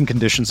 Terms and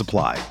conditions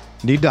apply.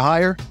 Need to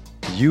hire?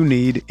 You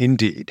need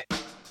Indeed.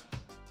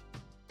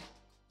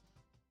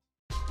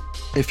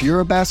 If you're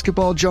a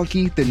basketball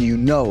junkie, then you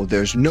know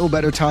there's no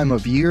better time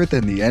of year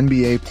than the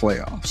NBA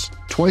playoffs.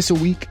 Twice a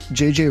week,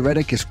 JJ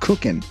Redick is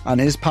cooking on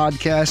his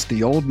podcast,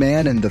 The Old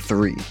Man and the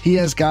Three. He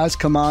has guys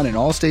come on in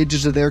all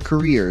stages of their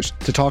careers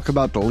to talk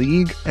about the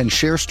league and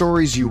share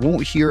stories you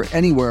won't hear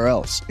anywhere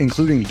else,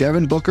 including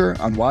Devin Booker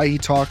on why he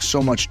talks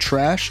so much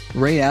trash,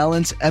 Ray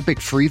Allen's epic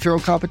free throw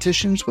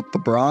competitions with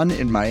LeBron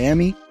in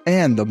Miami,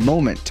 and the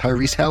moment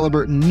Tyrese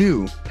Halliburton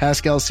knew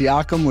Pascal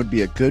Siakam would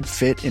be a good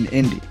fit in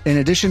Indy. In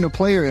addition to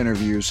player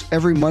interviews,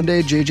 every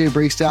Monday JJ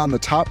breaks down the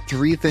top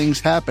 3 things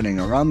happening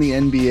around the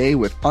NBA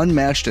with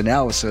unmatched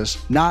analysis,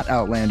 not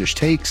outlandish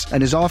takes,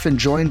 and is often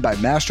joined by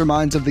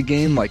masterminds of the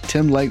game like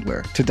Tim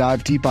Legler to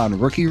dive deep on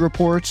rookie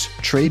reports,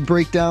 trade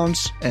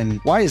breakdowns, and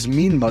why is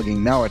mean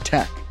mugging now a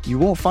tech? You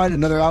won't find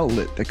another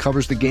outlet that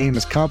covers the game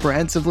as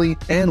comprehensively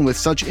and with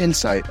such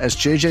insight as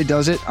JJ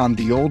does it on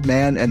The Old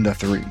Man and the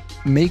Three.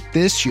 Make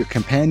this your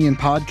companion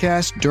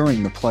podcast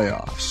during the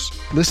playoffs.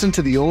 Listen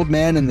to The Old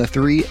Man and the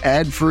Three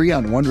ad-free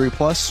on Wondery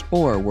Plus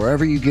or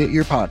wherever you get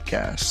your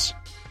podcasts.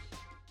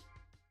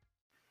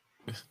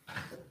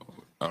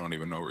 I don't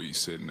even know where you're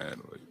sitting at.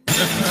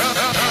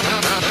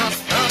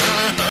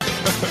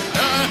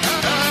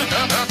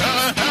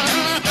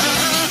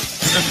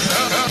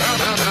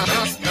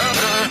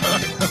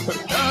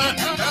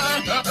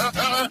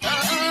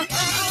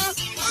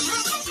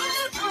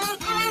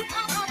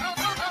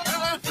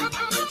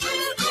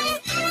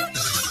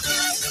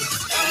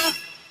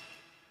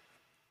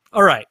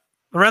 All right.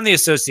 Around the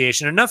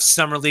association, enough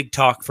summer league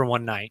talk for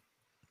one night.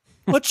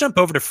 Let's jump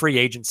over to free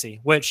agency,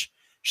 which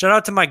shout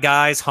out to my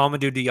guys,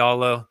 Hamidou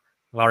Diallo,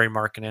 Lauri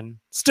Markkanen.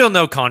 Still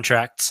no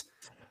contracts.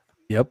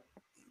 Yep.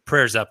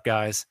 Prayers up,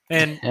 guys.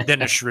 And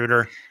Dennis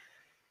Schroeder.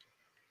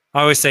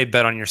 I always say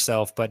bet on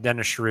yourself, but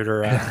Dennis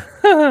Schroeder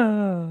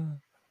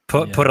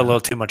put a little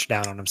too much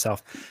down on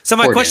himself. So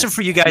my question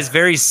for you guys,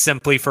 very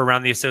simply for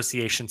Around the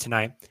Association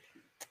tonight,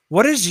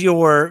 what is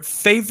your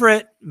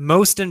favorite,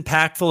 most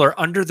impactful, or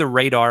under the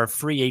radar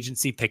free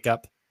agency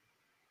pickup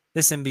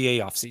this NBA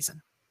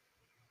offseason?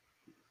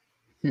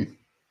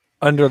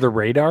 Under the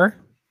radar?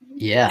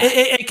 Yeah.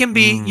 It can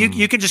be,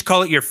 you can just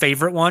call it your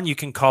favorite one. You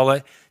can call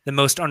it the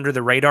most under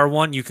the radar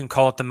one. You can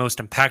call it the most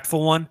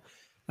impactful one.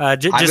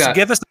 Just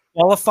give us a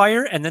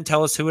qualifier and then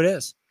tell us who it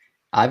is.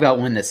 I've got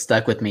one that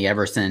stuck with me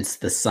ever since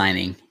the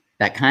signing.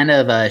 That kind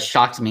of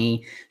shocked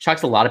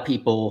a lot of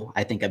people.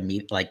 I think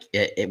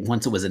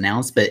once it was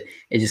announced, but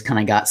it just kind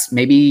of got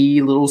maybe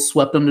a little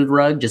swept under the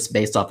rug just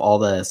based off all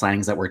the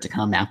signings that were to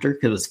come after,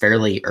 because it was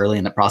fairly early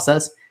in the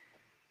process.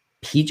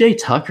 PJ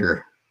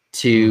Tucker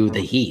to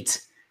the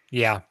Heat.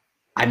 Yeah.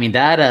 I mean,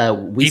 that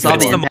we saw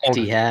the impact mold.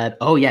 he had.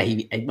 Oh yeah.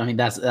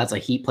 That's a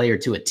Heat player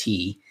to a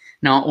T.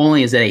 Not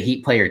only is it a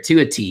Heat player to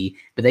a T,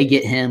 but they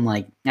get him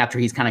like after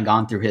he's kind of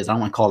gone through his, I don't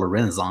want to call it a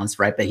renaissance,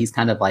 right? But he's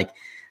kind of like,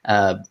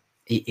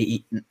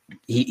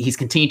 he's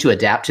continued to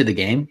adapt to the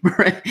game.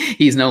 Right?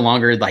 He's no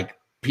longer like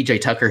PJ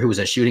Tucker, who was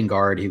a shooting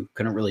guard who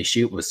couldn't really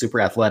shoot, was super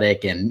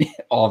athletic and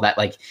all that.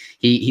 Like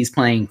he's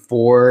playing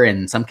 4, and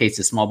in some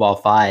cases small ball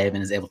 5,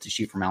 and is able to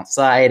shoot from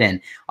outside,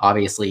 and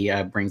obviously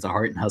brings a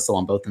heart and hustle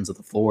on both ends of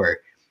the floor.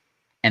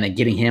 And then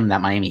getting him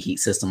that Miami Heat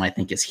system, I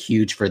think, is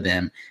huge for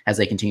them as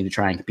they continue to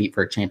try and compete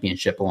for a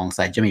championship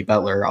alongside Jimmy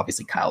Butler,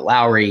 obviously Kyle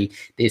Lowry.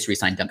 They just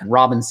re-signed Duncan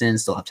Robinson,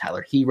 still have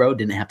Tyler Hero,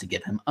 didn't have to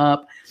give him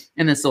up,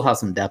 and then still have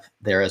some depth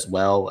there as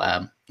well,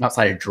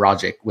 outside of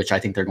Dragic, which I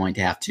think they're going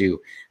to have to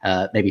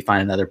maybe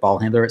find another ball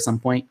handler at some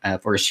point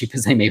for as cheap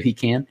as they maybe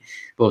can.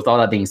 But with all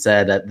that being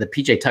said, the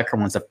PJ Tucker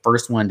one's the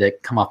first one to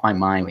come off my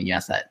mind when you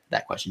asked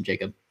that question,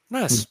 Jacob.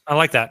 Nice. I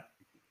like that.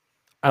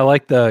 I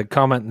like the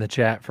comment in the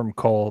chat from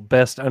Cole.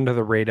 Best under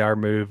the radar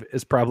move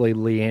is probably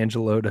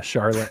LiAngelo to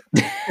Charlotte.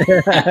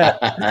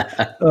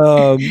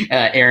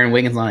 Aaron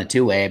Wiggins on a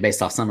 2-way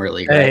based off summer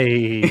league.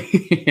 Right?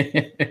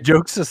 Hey,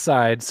 jokes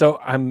aside, so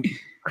I'm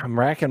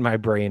racking my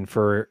brain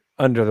for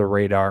under the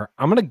radar.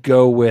 I'm gonna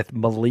go with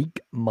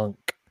Malik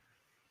Monk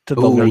to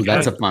the Lakers.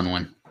 That's a fun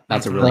one.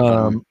 That's a really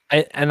fun one.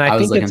 And I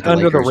think it's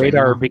under the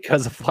radar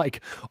because of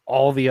like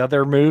all the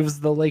other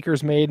moves the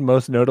Lakers made,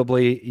 most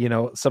notably,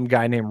 some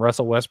guy named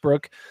Russell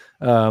Westbrook,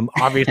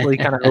 obviously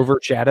kind of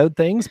overshadowed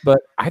things. But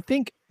I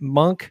think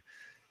Monk,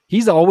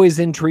 he's always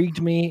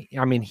intrigued me.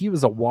 I mean, he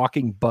was a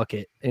walking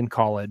bucket in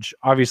college.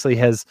 Obviously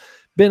has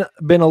been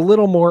a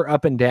little more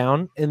up and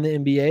down in the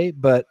NBA,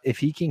 but if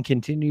he can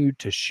continue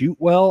to shoot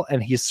well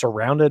and he's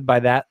surrounded by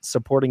that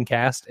supporting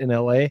cast in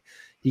LA,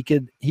 he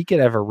could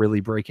have a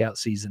really breakout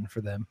season for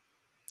them.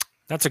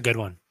 That's a good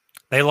one.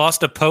 They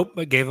lost a pope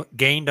but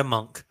gained a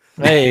monk.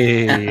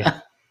 Hey,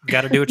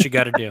 got to do what you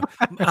got to do.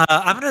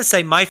 I'm going to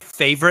say my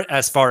favorite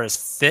as far as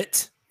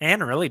fit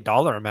and really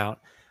dollar amount.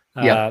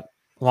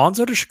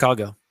 Lonzo to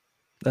Chicago.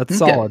 That's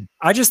solid.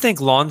 I just think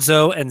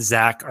Lonzo and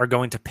Zach are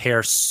going to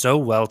pair so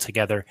well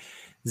together.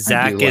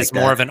 Zach is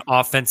more of an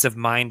offensive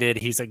minded.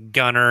 He's a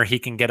gunner. He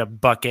can get a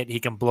bucket. He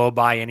can blow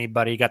by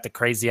anybody. He got the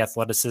crazy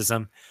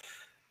athleticism.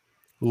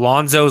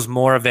 Lonzo's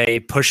more of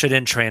a push it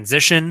in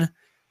transition,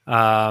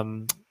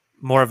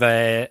 more of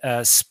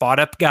a spot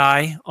up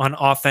guy on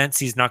offense.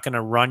 He's not going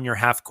to run your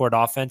half court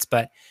offense,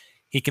 but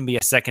he can be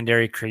a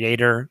secondary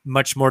creator,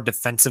 much more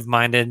defensive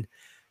minded.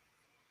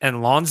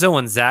 And Lonzo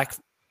and Zach,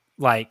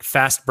 like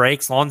fast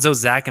breaks, Lonzo,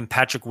 Zach, and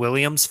Patrick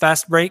Williams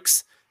fast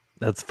breaks.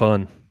 That's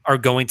fun. Are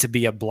going to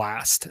be a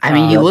blast. I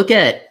mean, you look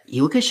at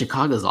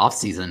Chicago's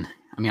offseason.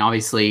 I mean,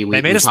 obviously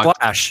they made a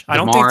splash. I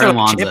don't think they're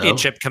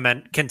championship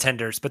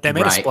contenders, but they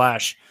made a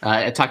splash.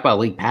 I talked about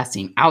league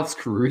passing. Alex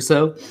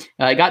Caruso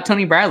got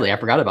Tony Bradley. I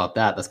forgot about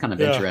that. That's kind of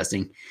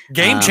interesting.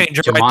 Game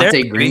changer, Javonte right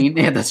there. Green.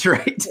 Yeah, that's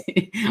right.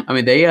 I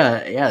mean, they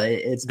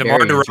it's DeMar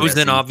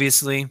DeRozan,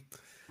 obviously.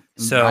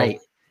 So. Right.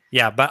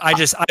 Yeah, but I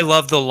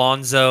love the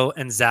Lonzo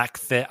and Zach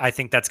fit. I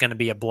think that's going to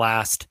be a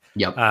blast.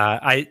 Yep.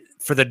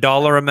 For the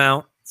dollar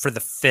amount, for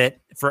the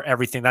fit, for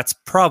everything, that's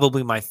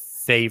probably my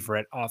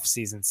favorite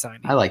offseason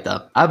signing. I like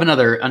that. I have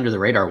another under the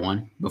radar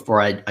one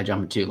before I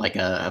jump into like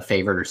a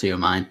favorite or two of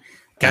mine.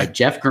 Okay.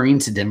 Jeff Green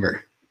to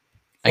Denver.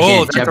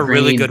 Again, that's a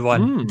really good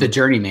one. The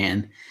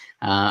journeyman.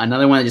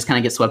 Another one that just kind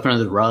of gets swept under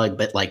the rug,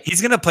 but like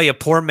he's going to play a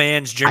poor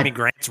man's Jeremy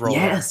Grant's role.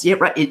 Yes, yeah,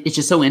 right. It's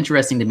just so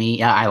interesting to me.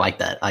 Yeah, I like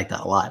that. I like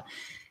that a lot.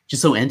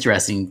 Just so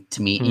interesting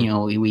to me. You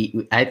know,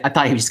 I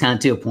thought he was just kind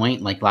of to a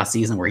point like last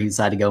season where he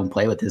decided to go and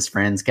play with his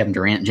friends, Kevin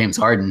Durant and James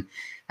Harden.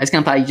 I just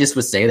kind of thought he just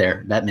would stay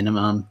there, that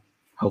minimum,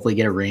 hopefully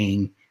get a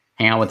ring,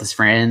 hang out with his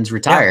friends,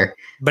 retire.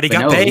 Yeah, but he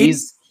got paid.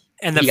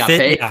 And he got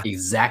paid. Yeah.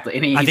 Exactly.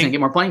 And he's going to get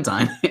more playing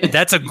time.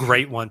 That's a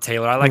great one,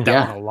 Taylor. I like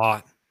that one a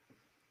lot.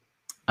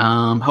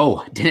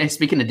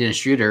 Speaking of Dennis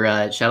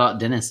Schroeder, shout out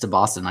Dennis to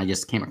Boston. I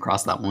just came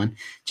across that one.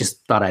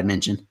 Just thought I'd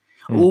mention.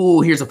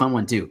 Oh, here's a fun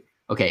one too.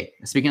 Okay,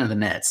 speaking of the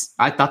Nets,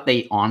 I thought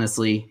they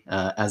honestly,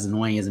 as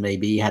annoying as it may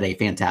be, had a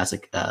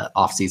fantastic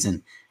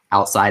offseason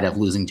outside of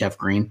losing Jeff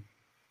Green.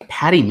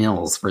 Patty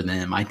Mills for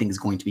them, I think, is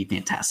going to be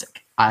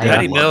fantastic.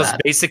 Patty Mills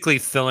basically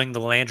filling the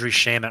Landry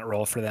Shamet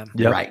role for them.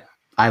 Yep. Right.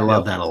 I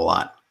love that a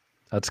lot.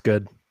 That's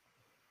good.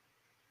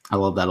 I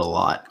love that a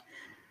lot.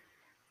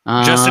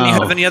 Justin, you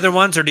have any other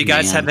ones, or do you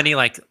guys have any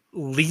like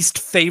least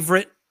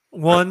favorite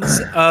ones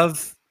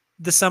of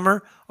the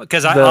summer?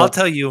 Because I'll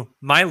tell you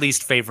my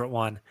least favorite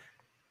one.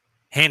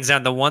 Hands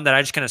down, the one that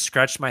I just kind of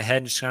scratched my head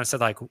and just kind of said,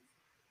 like,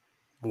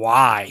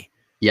 why?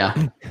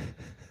 Yeah.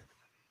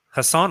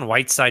 Hassan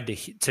Whiteside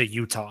to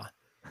Utah.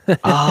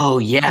 Oh,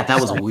 yeah.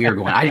 That was a weird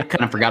one. I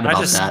kind of forgot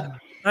about that.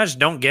 I just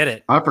don't get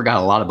it. I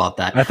forgot a lot about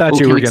that. I thought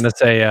you were going to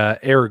say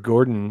Eric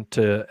Gordon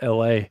to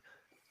LA.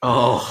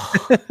 Oh.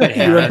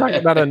 You were talking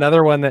about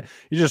another one that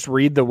you just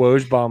read the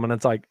Woj bomb and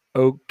it's like,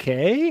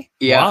 okay.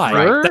 Yeah. Why?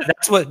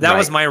 Right. That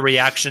was my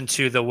reaction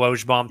to the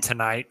Woj bomb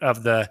tonight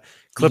of the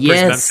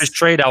Clippers-Memphis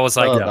trade. I was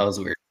like, that was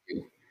weird.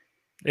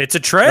 It's a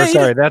trade. Oh,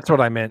 sorry, that's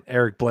what I meant.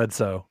 Eric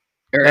Bledsoe.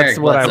 That's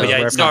what I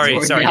was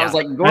referencing. Sorry. I was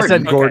like, Gordon. I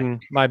said Gordon.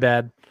 Okay. My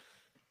bad.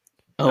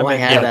 I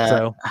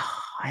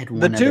had one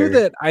the two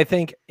that I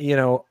think,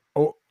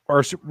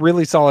 are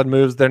really solid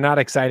moves. They're not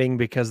exciting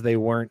because they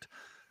weren't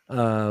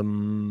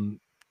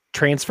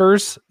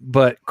transfers,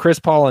 but Chris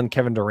Paul and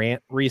Kevin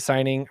Durant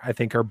re-signing, I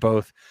think, are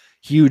both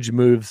huge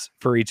moves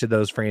for each of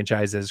those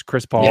franchises.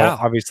 Chris Paul,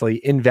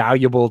 obviously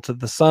invaluable to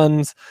the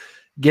Suns,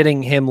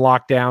 getting him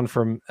locked down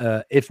from,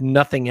 if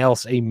nothing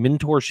else, a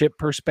mentorship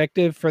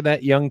perspective for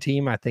that young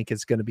team, I think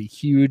is going to be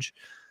huge.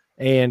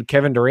 And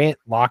Kevin Durant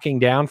locking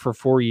down for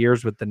 4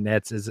 years with the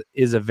Nets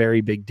is a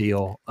very big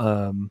deal.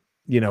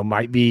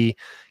 Might be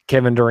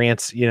Kevin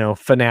Durant's,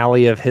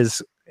 finale of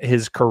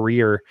his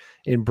career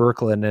in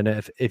Brooklyn.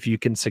 And if you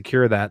can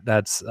secure that,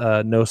 that's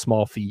no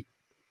small feat.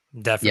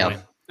 Definitely.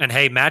 Yep. And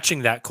hey,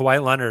 matching that,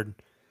 Kawhi Leonard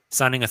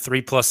signing a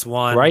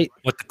 3+1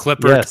 with the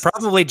Clippers,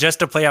 probably just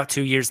to play out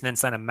 2 years and then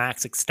sign a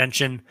max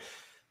extension.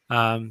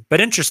 But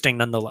interesting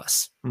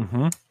nonetheless.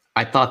 Mm-hmm.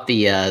 I thought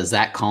the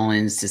Zach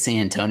Collins to San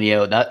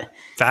Antonio, that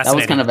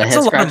was kind of a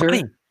head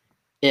scratcher.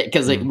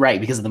 Because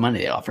of the money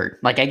they offered.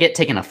 Like, I get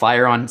taking a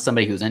flyer on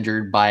somebody who's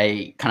injured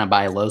by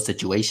a low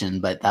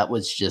situation, but that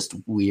was just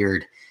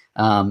weird.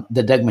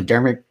 The Doug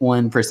McDermott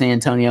one for San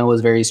Antonio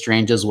was very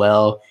strange as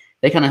well.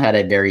 They kind of had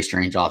a very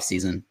strange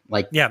offseason.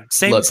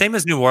 Same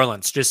as New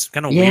Orleans, just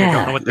kind of weird.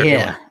 Don't know what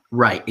they're doing.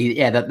 Right.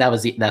 Yeah,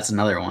 that's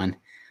another one.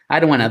 I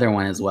had one other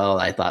one as well.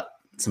 I thought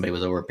somebody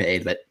was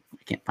overpaid, but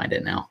I can't find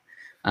it now.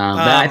 But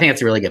I think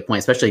that's a really good point,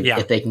 especially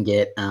if they can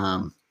get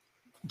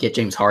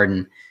James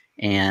Harden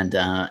and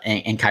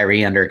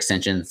Kyrie under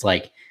extension. It's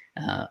like,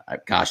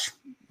 gosh,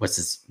 what's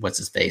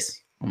his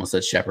face? Almost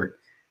said Shepard.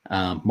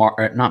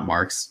 Not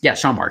Marks. Yeah,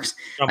 Sean Marks.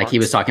 He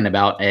was talking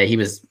about, he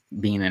was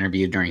being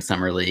interviewed during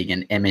Summer League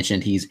and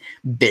mentioned he's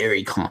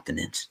very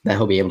confident that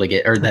he'll be able to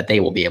get, or that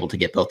they will be able to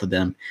get both of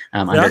them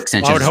under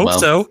extension. I would hope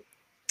so.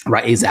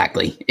 Right.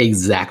 Exactly.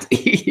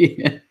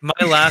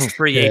 My last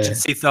free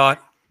agency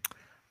thought,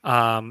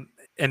 and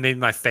maybe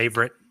my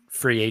favorite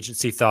free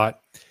agency thought,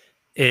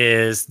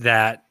 is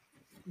that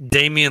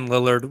Damian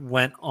Lillard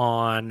went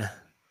on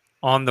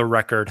the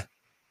record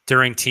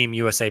during Team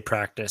USA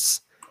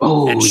practice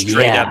and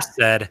straight up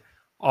said,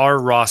 our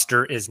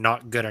roster is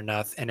not good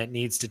enough and it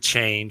needs to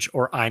change,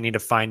 or I need to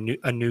find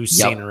a new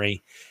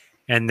scenery.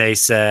 And they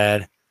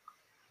said,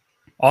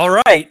 all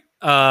right,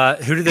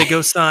 who did they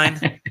go sign?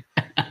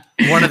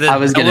 One of the I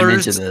was going to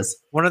mention this.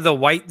 One of the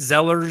white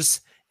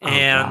Zellers,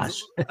 and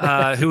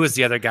who was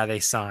the other guy they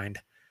signed?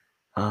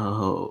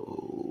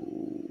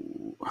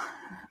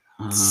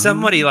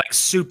 Somebody like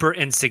super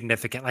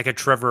insignificant, like a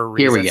Trevor Ariza.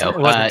 Here we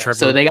go.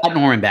 So they got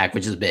Norman back,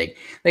 which is big.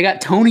 They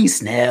got Tony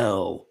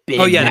Snell.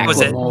 Big that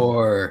was it.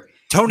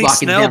 Tony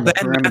Snell, Ben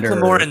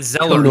McLemore, and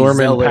Zeller.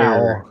 Norman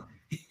Powell.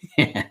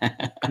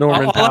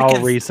 Norman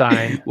Powell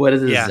re-signed. What a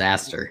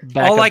disaster.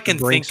 All I can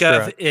think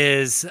of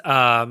is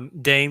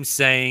Dame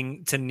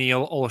saying to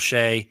Neil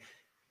Olshey,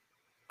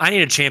 I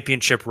need a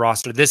championship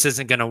roster. This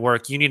isn't going to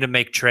work. You need to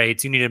make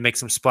trades. You need to make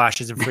some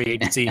splashes in free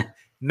agency.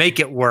 Make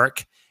it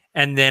work.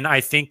 And then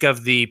I think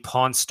of the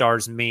Pawn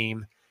Stars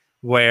meme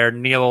where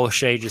Neil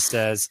Olshey just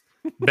says,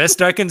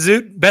 best I can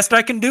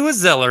do is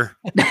Zeller.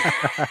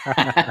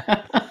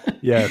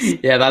 Yes.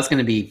 Yeah, that's going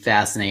to be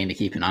fascinating to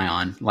keep an eye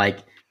on.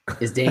 Like,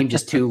 is Dame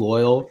just too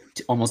loyal,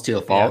 almost to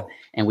a fault,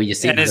 and we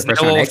just see is Neil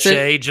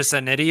Olshey just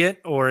an idiot,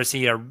 or is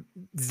he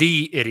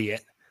the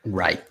idiot?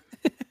 Right.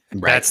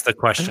 That's the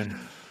question.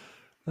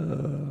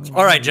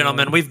 All right,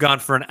 gentlemen, we've gone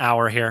for an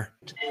hour here.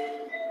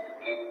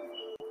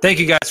 Thank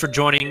you guys for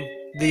joining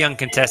The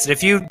Uncontested.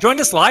 If you joined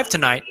us live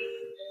tonight,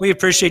 we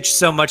appreciate you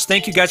so much.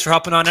 Thank you guys for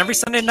hopping on every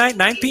Sunday night,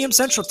 9 p.m.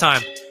 Central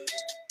Time.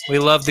 We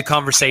love the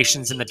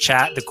conversations in the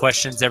chat, the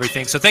questions,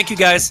 everything. So thank you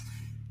guys.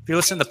 If you're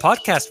listening to the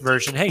podcast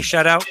version, hey,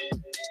 shout out.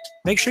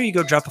 Make sure you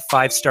go drop a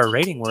 5-star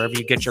rating wherever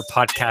you get your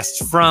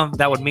podcasts from.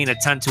 That would mean a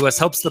ton to us.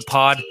 Helps the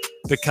pod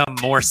become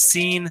more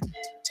seen.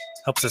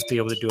 Helps us be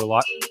able to do a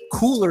lot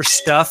cooler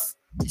stuff.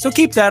 So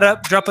keep that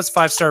up. Drop us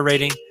 5-star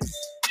rating.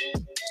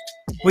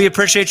 We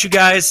appreciate you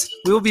guys.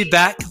 We will be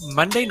back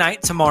Monday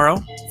night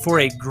tomorrow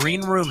for a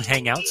Green Room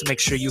hangout. So make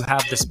sure you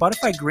have the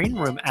Spotify Green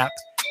Room app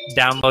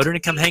downloaded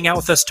and come hang out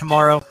with us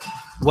tomorrow.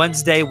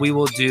 Wednesday, we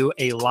will do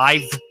a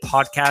live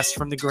podcast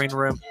from the Green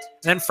Room.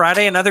 And then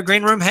Friday, another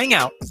Green Room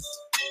hangout.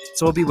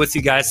 So we'll be with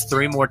you guys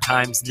 3 more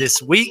times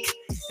this week.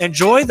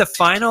 Enjoy the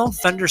final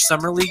Thunder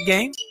Summer League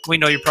game. We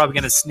know you're probably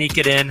going to sneak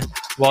it in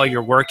while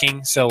you're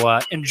working. So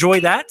enjoy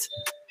that.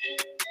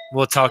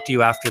 We'll talk to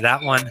you after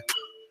that one.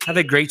 Have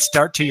a great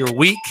start to your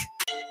week.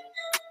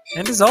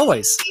 And as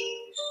always,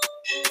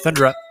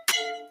 Thunder up.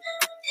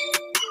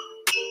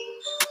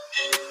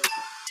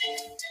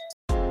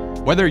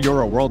 Whether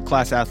you're a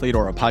world-class athlete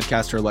or a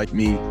podcaster like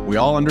me, we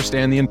all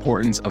understand the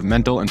importance of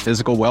mental and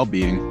physical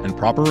well-being and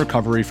proper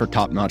recovery for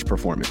top-notch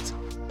performance.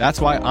 That's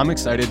why I'm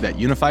excited that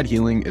Unified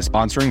Healing is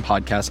sponsoring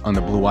podcasts on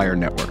the Blue Wire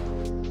Network.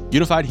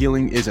 Unified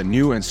Healing is a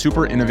new and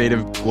super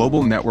innovative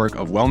global network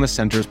of wellness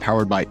centers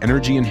powered by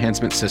Energy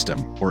Enhancement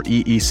System, or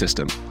EE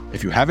System.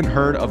 If you haven't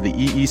heard of the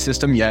EE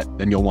System yet,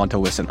 then you'll want to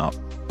listen up.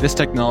 This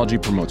technology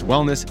promotes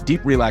wellness,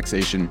 deep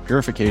relaxation,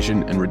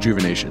 purification, and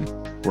rejuvenation.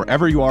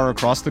 Wherever you are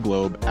across the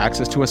globe,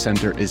 access to a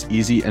center is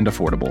easy and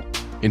affordable.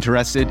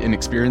 Interested in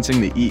experiencing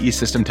the EE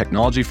System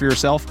technology for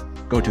yourself?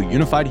 Go to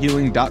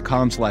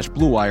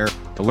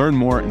unifiedhealing.com/bluewire to learn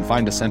more and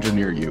find a center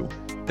near you.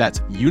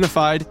 That's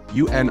unified,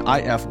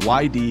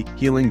 UNIFYD,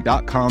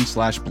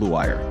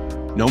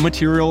 healing.com/bluewire. No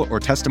material or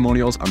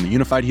testimonials on the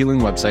Unified Healing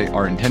website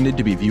are intended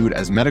to be viewed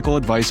as medical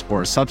advice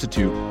or a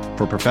substitute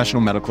for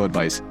professional medical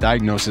advice,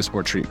 diagnosis,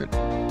 or treatment.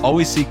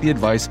 Always seek the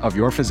advice of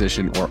your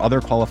physician or other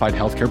qualified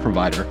healthcare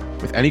provider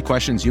with any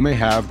questions you may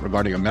have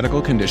regarding a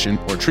medical condition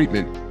or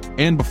treatment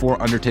and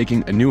before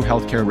undertaking a new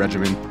healthcare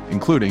regimen,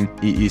 including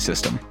EE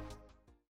System.